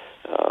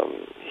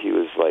he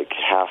was like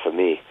half of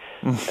me.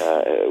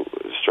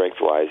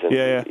 Strength-wise,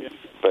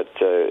 but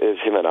it was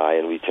him and I,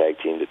 and we tag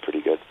teamed it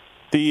pretty good.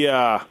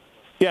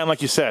 And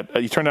like you said,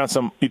 you turned down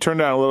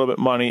a little bit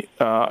money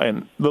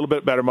and a little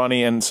bit better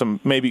money and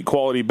some maybe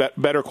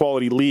better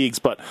quality leagues,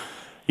 but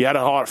you had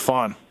a lot of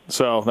fun.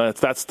 So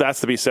that's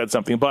to be said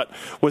something. But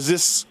what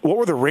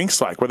were the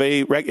rinks like? Were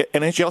they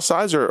NHL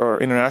size or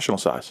international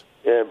size?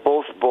 Yeah,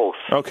 both.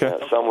 Okay.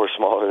 Some were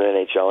smaller than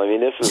NHL. I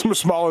mean, some were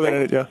smaller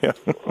than NHL. Yeah.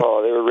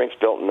 Oh, they were rinks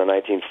built in the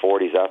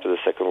 1940s after the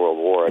Second World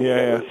War.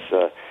 I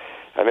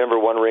remember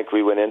one rink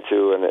we went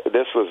into, and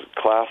this was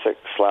classic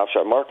slap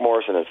shot. Mark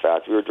Morrison, in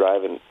fact, we were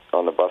driving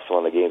on the bus to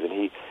one of the games,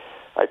 and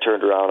I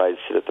turned around, I'd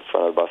sit at the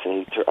front of the bus,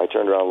 and I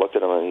turned around, looked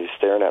at him, and he was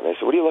staring at me. I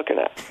said, "What are you looking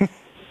at?"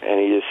 And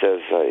he just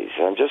says,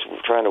 "I'm just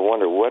trying to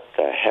wonder what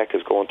the heck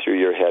is going through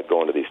your head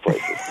going to these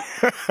places."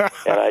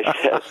 And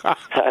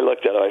I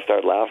looked at him, I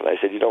started laughing. I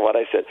said, "You know what?"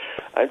 I said,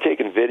 "I'm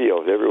taking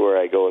videos everywhere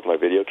I go with my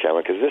video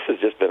camera because this has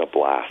just been a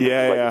blast."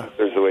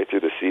 There's the way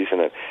through the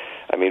season, and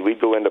I mean, we'd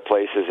go into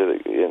places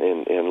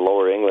in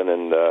Lower England,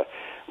 and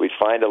we'd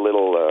find a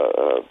little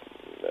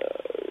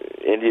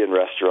Indian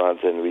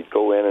restaurant, and we'd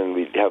go in and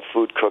we'd have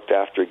food cooked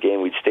after a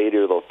game. We'd stay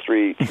there till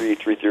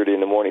 3:30 in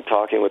the morning,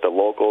 talking with the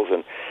locals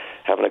and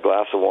having a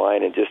glass of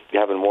wine and just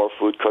having more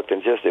food cooked,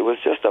 and it was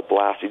just a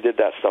blast. We did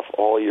that stuff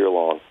all year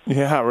long.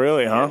 Yeah,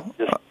 really, huh?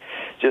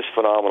 Just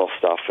phenomenal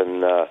stuff.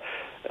 And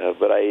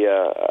but I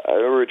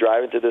remember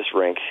driving to this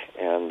rink,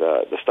 and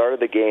the start of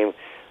the game,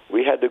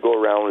 we had to go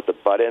around with the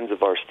butt ends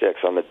of our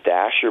sticks on the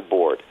dasher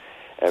board,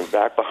 and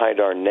back behind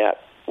our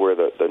net where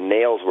the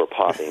nails were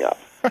popping up.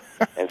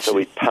 And so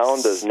we'd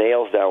pound those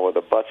nails down with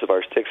the butts of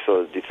our sticks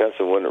so the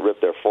defensemen wouldn't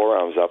rip their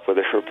forearms up where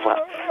they were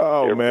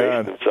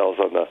placing themselves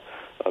on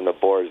the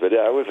boards. But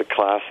yeah, it was a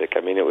classic.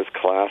 I mean, it was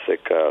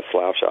classic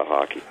slapshot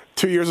hockey.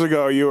 2 years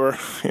ago, you were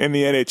in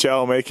the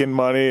NHL making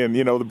money and,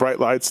 the bright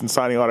lights and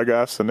signing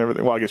autographs and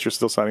everything. Well, I guess you're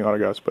still signing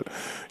autographs, but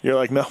you're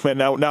like, no, man,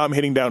 now I'm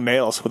hitting down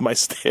nails with my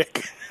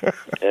stick.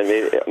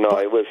 It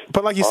was.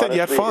 But like you said,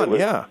 you had fun.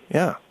 Yeah.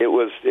 It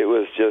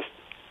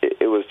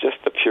was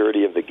just the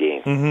purity of the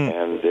game. Mm-hmm.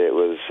 And it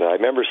was, I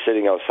remember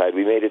sitting outside.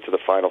 We made it to the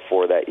Final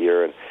Four that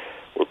year, and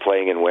we're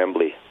playing in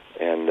Wembley.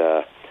 And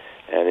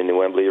in the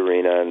Wembley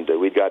Arena, and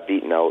we got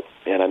beaten out.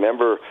 And I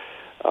remember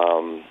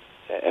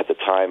at the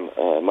time,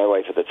 my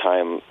wife at the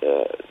time,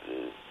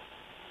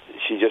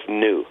 she just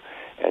knew,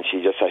 and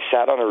I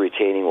sat on a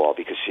retaining wall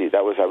because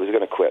I was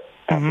going to quit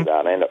after that.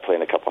 And I ended up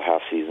playing a couple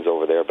half seasons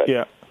over there, but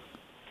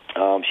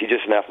she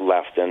just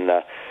left, and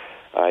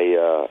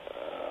I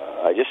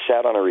just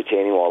sat on a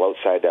retaining wall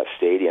outside that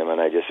stadium,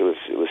 and it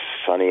was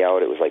sunny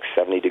out. It was like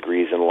 70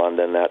 degrees in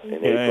London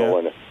in April,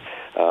 and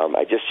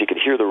you could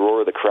hear the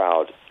roar of the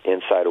crowd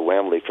inside of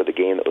Wembley for the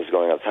game that was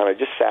going on at the time. I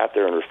just sat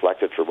there and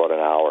reflected for about an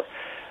hour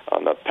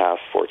on the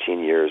past 14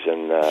 years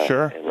in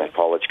my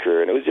college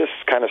career, and it was just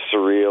kind of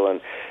surreal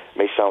and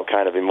may sound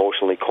kind of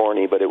emotionally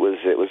corny, but it was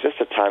just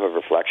a time of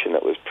reflection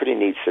that was pretty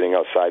neat, sitting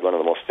outside one of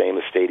the most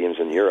famous stadiums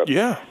in Europe,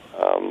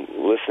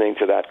 listening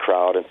to that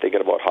crowd and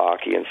thinking about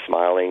hockey and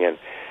smiling and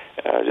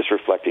just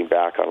reflecting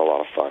back on a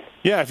lot of fun.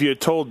 Yeah, if you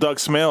had told Doug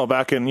Smail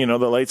back in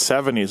the late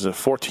 70s,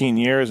 14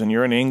 years, and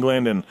you're in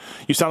England, and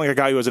you sound like a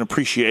guy who has an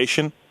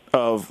appreciation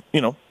of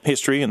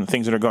history and the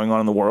things that are going on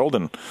in the world,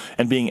 and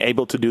being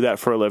able to do that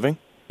for a living,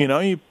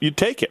 you'd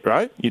take it,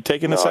 right? You'd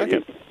take it in a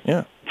second.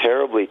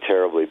 Terribly,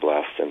 terribly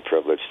blessed and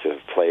privileged to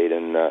have played,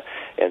 and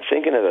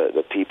thinking of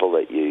the people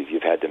that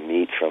you've had to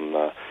meet from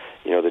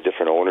the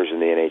different owners in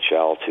the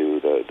NHL to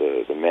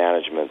the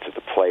management, to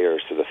the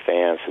players, to the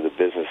fans, to the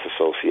business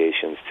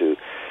associations, to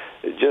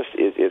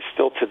it's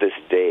still to this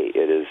day.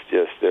 It is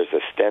just, there's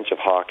a stench of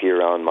hockey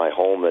around my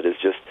home that is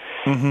just.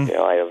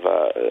 I have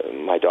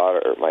my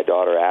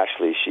daughter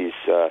Ashley. She's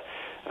my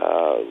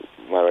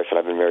wife and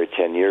I've been married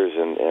 10 years,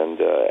 and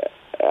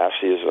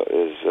Ashley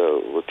is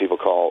what people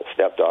call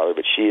stepdaughter,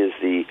 but she is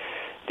the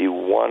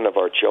one of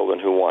our children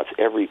who wants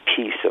every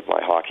piece of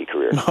my hockey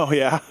career. Oh,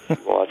 yeah. She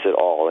wants it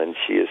all, and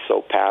she is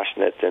so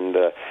passionate. And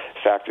in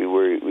fact, we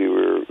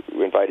were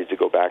invited to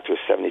go back to a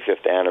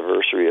 75th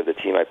anniversary of the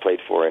team I played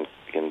for in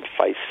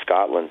Fife,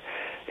 Scotland,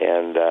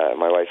 and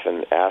my wife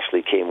and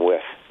Ashley came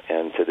with,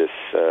 and to this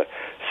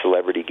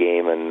celebrity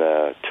game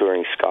and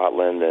touring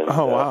Scotland. And,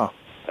 oh, wow.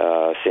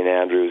 St.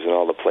 Andrews and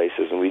all the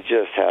places, and we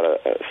just had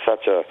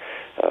such a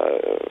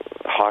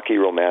hockey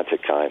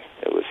romantic time.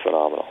 It was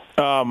phenomenal.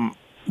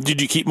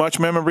 Did you keep much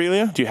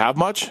memorabilia? Do you have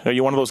much? Are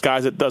you one of those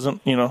guys that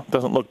doesn't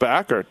look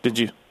back, or did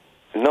you?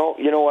 No,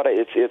 you know what?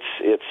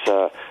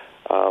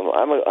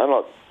 I'm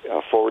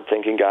a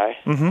forward-thinking guy,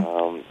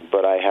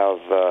 but I have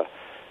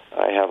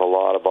a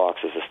lot of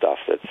boxes of stuff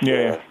that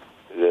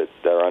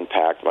are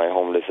unpacked. My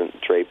home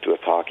isn't draped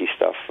with hockey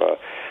stuff.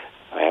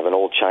 I have an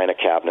old china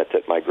cabinet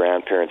that my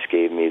grandparents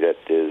gave me that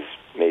is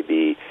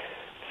maybe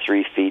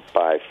 3 feet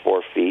by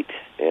 4 feet,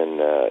 and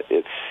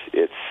there's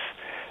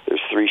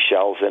 3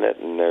 shelves in it,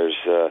 and there's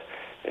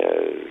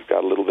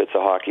got little bits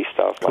of hockey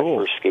stuff. Cool.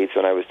 My first skates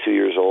when I was 2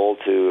 years old,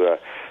 to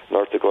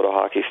North Dakota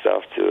hockey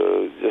stuff,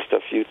 to just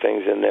a few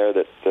things in there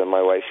that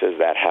my wife says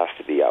that has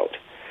to be out.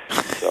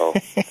 So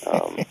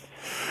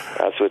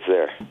that's what's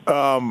there.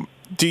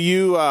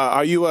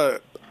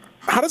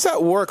 How does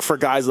that work for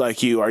guys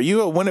like you? Are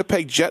you a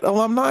Winnipeg Jet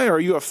alumni, or are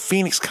you a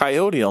Phoenix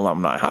Coyote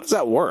alumni? How does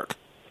that work?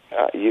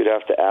 You'd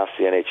have to ask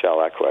the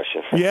NHL that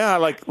question. Yeah,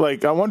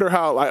 like I wonder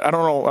how. I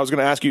don't know. I was going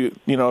to ask you,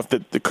 if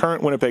the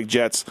current Winnipeg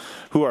Jets,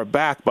 who are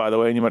back, by the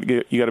way, and you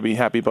got to be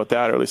happy about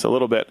that, or at least a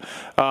little bit.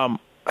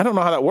 I don't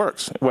know how that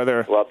works.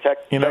 Whether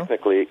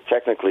technically,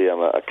 I'm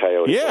a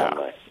Coyote.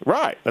 Yeah,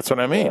 right. That's what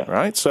I mean.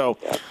 Right. So,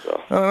 I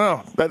don't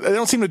know. They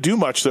don't seem to do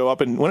much though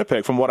up in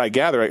Winnipeg, from what I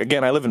gather.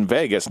 Again, I live in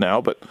Vegas now,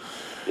 but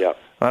yeah.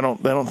 They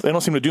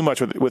don't seem to do much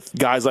with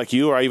guys like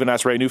you, or I even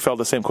asked Ray Neufeld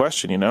the same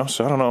question,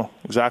 so I don't know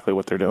exactly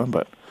what they're doing,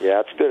 but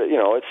yeah, it's a bit,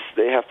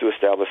 they have to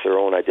establish their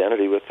own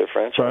identity with their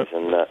franchise, right.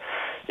 And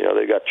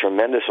they've got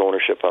tremendous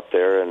ownership up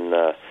there, and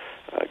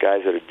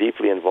guys that are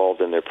deeply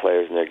involved in their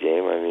players and their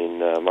game. I mean,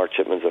 Mark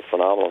Chipman's a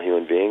phenomenal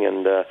human being,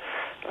 and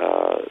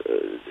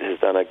has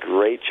done a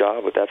great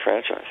job with that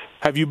franchise.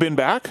 Have you been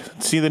back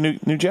to see the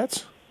new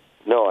Jets?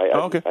 No,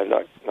 okay. I've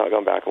not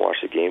gone back and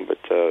watched the game, but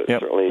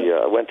certainly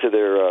went to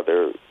their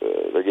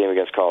game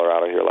against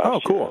Colorado here last year. Oh,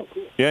 cool.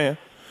 Yeah.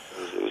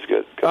 It was a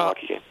good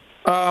hockey game.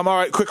 All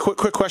right,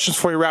 quick questions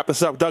before we wrap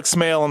this up. Doug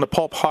Smail on the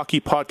Pulp Hockey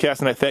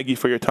Podcast, and I thank you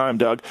for your time,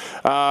 Doug.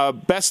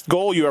 Best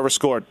goal you ever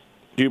scored?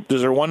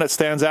 Is there one that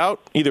stands out?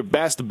 Either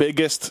best,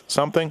 biggest,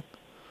 something? Is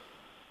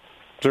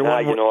there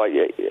one?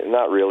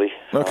 Not really.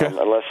 Okay.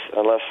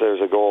 Unless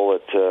there's a goal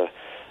that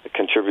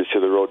contributes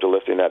to the road to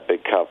lifting that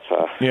big cup.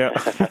 Yeah.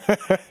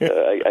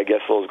 I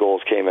guess those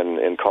goals came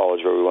in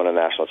college where we won a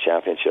national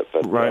championship.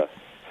 But right.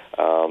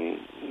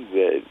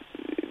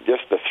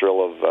 Just the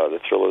thrill of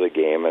the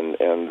game, and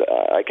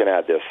I can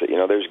add this.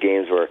 There's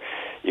games where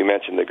you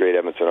mentioned the great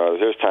Edmonton Oilers.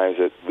 There's times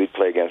that we'd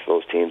play against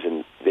those teams,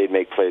 and they'd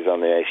make plays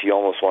on the ice. You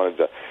almost wanted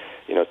to,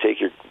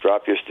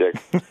 drop your stick,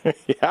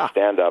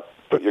 stand up,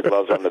 put your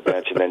gloves on the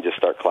bench, and then just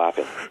start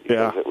clapping.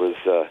 Because it was.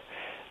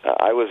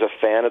 I was a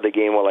fan of the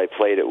game while I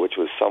played it, which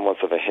was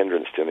somewhat of a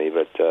hindrance to me,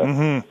 but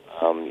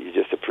you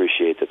just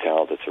appreciate the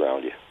talent that's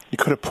around you. You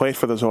could have played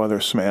for those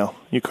Oilers, Smail.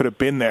 You could have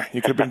been there.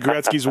 You could have been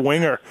Gretzky's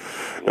winger.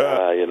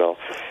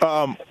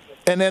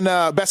 And then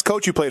best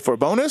coach you played for,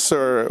 Bonus,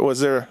 or was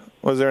there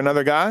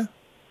another guy?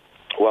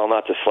 Well,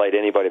 not to slight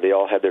anybody, they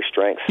all had their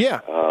strengths.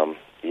 Yeah.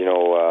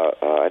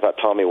 I thought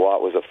Tommy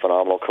Watt was a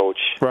phenomenal coach.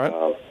 Right.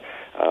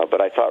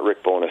 But I thought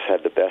Rick Bonus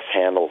had the best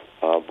handle,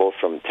 both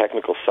from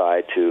technical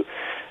side to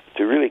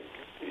really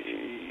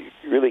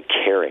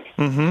caring.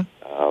 Mm-hmm.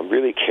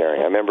 Really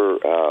caring. I remember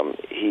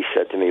he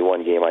said to me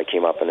one game I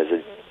came up, and as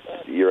a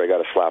year I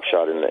got a slap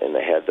shot in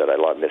the head that I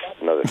missed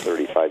another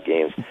 35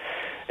 games.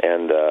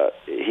 And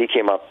he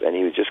came up, and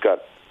he just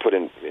got put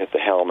in at the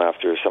helm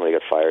after somebody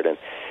got fired, and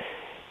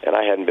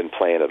I hadn't been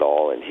playing at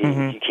all. And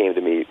he came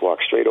to me,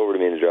 walked straight over to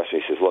me in the dressing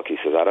room. He says, "Look," he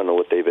says, "I don't know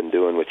what they've been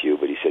doing with you,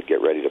 but," he said,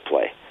 "get ready to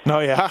play." Oh,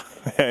 yeah?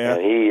 Yeah.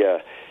 And he...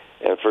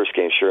 in the first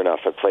game, sure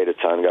enough, I played a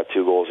ton, got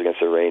 2 goals against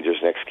the Rangers.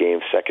 Next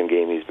game, second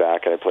game, he's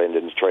back, and I played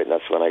in Detroit, and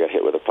that's when I got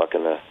hit with a puck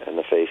in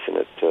the face, and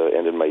it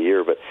ended my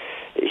year. But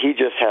he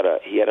just had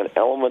an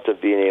element of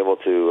being able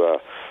to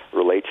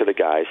relate to the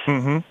guys,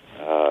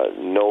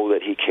 know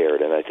that he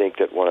cared, and I think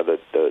that one of the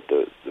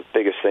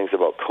biggest things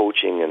about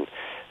coaching and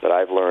that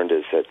I've learned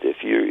is that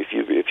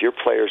if your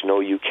players know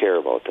you care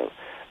about them,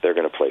 they're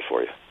going to play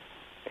for you.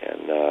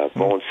 And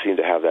Bones seemed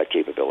to have that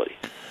capability.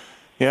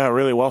 Yeah,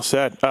 really well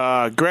said.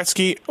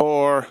 Gretzky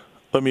or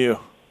Lemieux?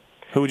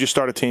 Who would you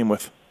start a team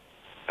with?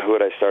 Who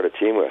would I start a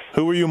team with?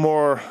 Who were you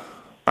more?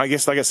 I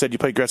guess, like I said, you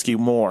played Gretzky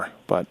more,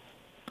 but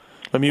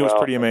Lemieux was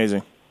pretty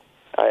amazing.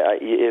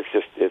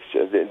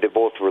 They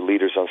both were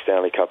leaders on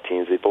Stanley Cup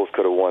teams. They both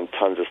could have won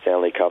tons of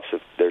Stanley Cups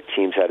if their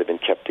teams had been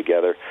kept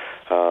together.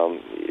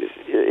 I'm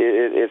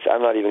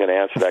not even going to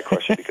answer that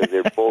question because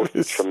they're both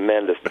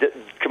tremendous,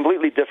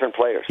 completely different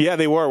players. Yeah,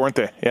 they were, weren't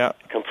they? Yeah,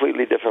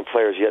 completely different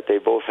players. Yet they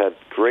both had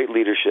great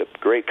leadership,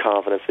 great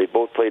confidence. They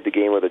both played the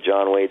game with a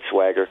John Wade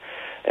swagger,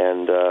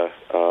 and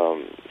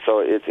so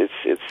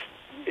it's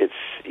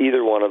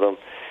either one of them.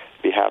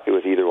 Be happy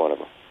with either one of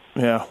them.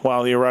 Yeah,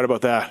 wow, you're right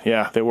about that.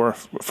 Yeah, they were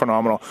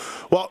phenomenal.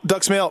 Well,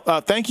 Doug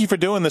Smail, thank you for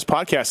doing this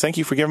podcast. Thank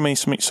you for giving me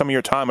some of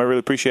your time. I really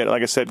appreciate it.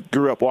 Like I said,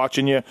 grew up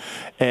watching you,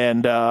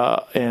 and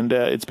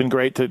it's been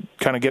great to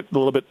kind of get a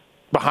little bit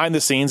behind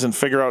the scenes and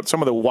figure out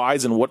some of the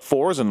whys and what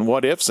fors and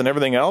what ifs and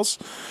everything else.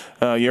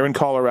 You're in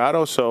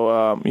Colorado,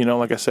 so,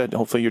 like I said,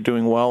 hopefully you're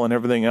doing well and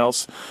everything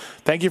else.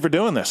 Thank you for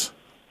doing this.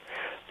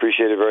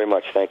 Appreciate it very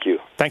much. Thank you.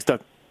 Thanks,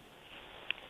 Doug.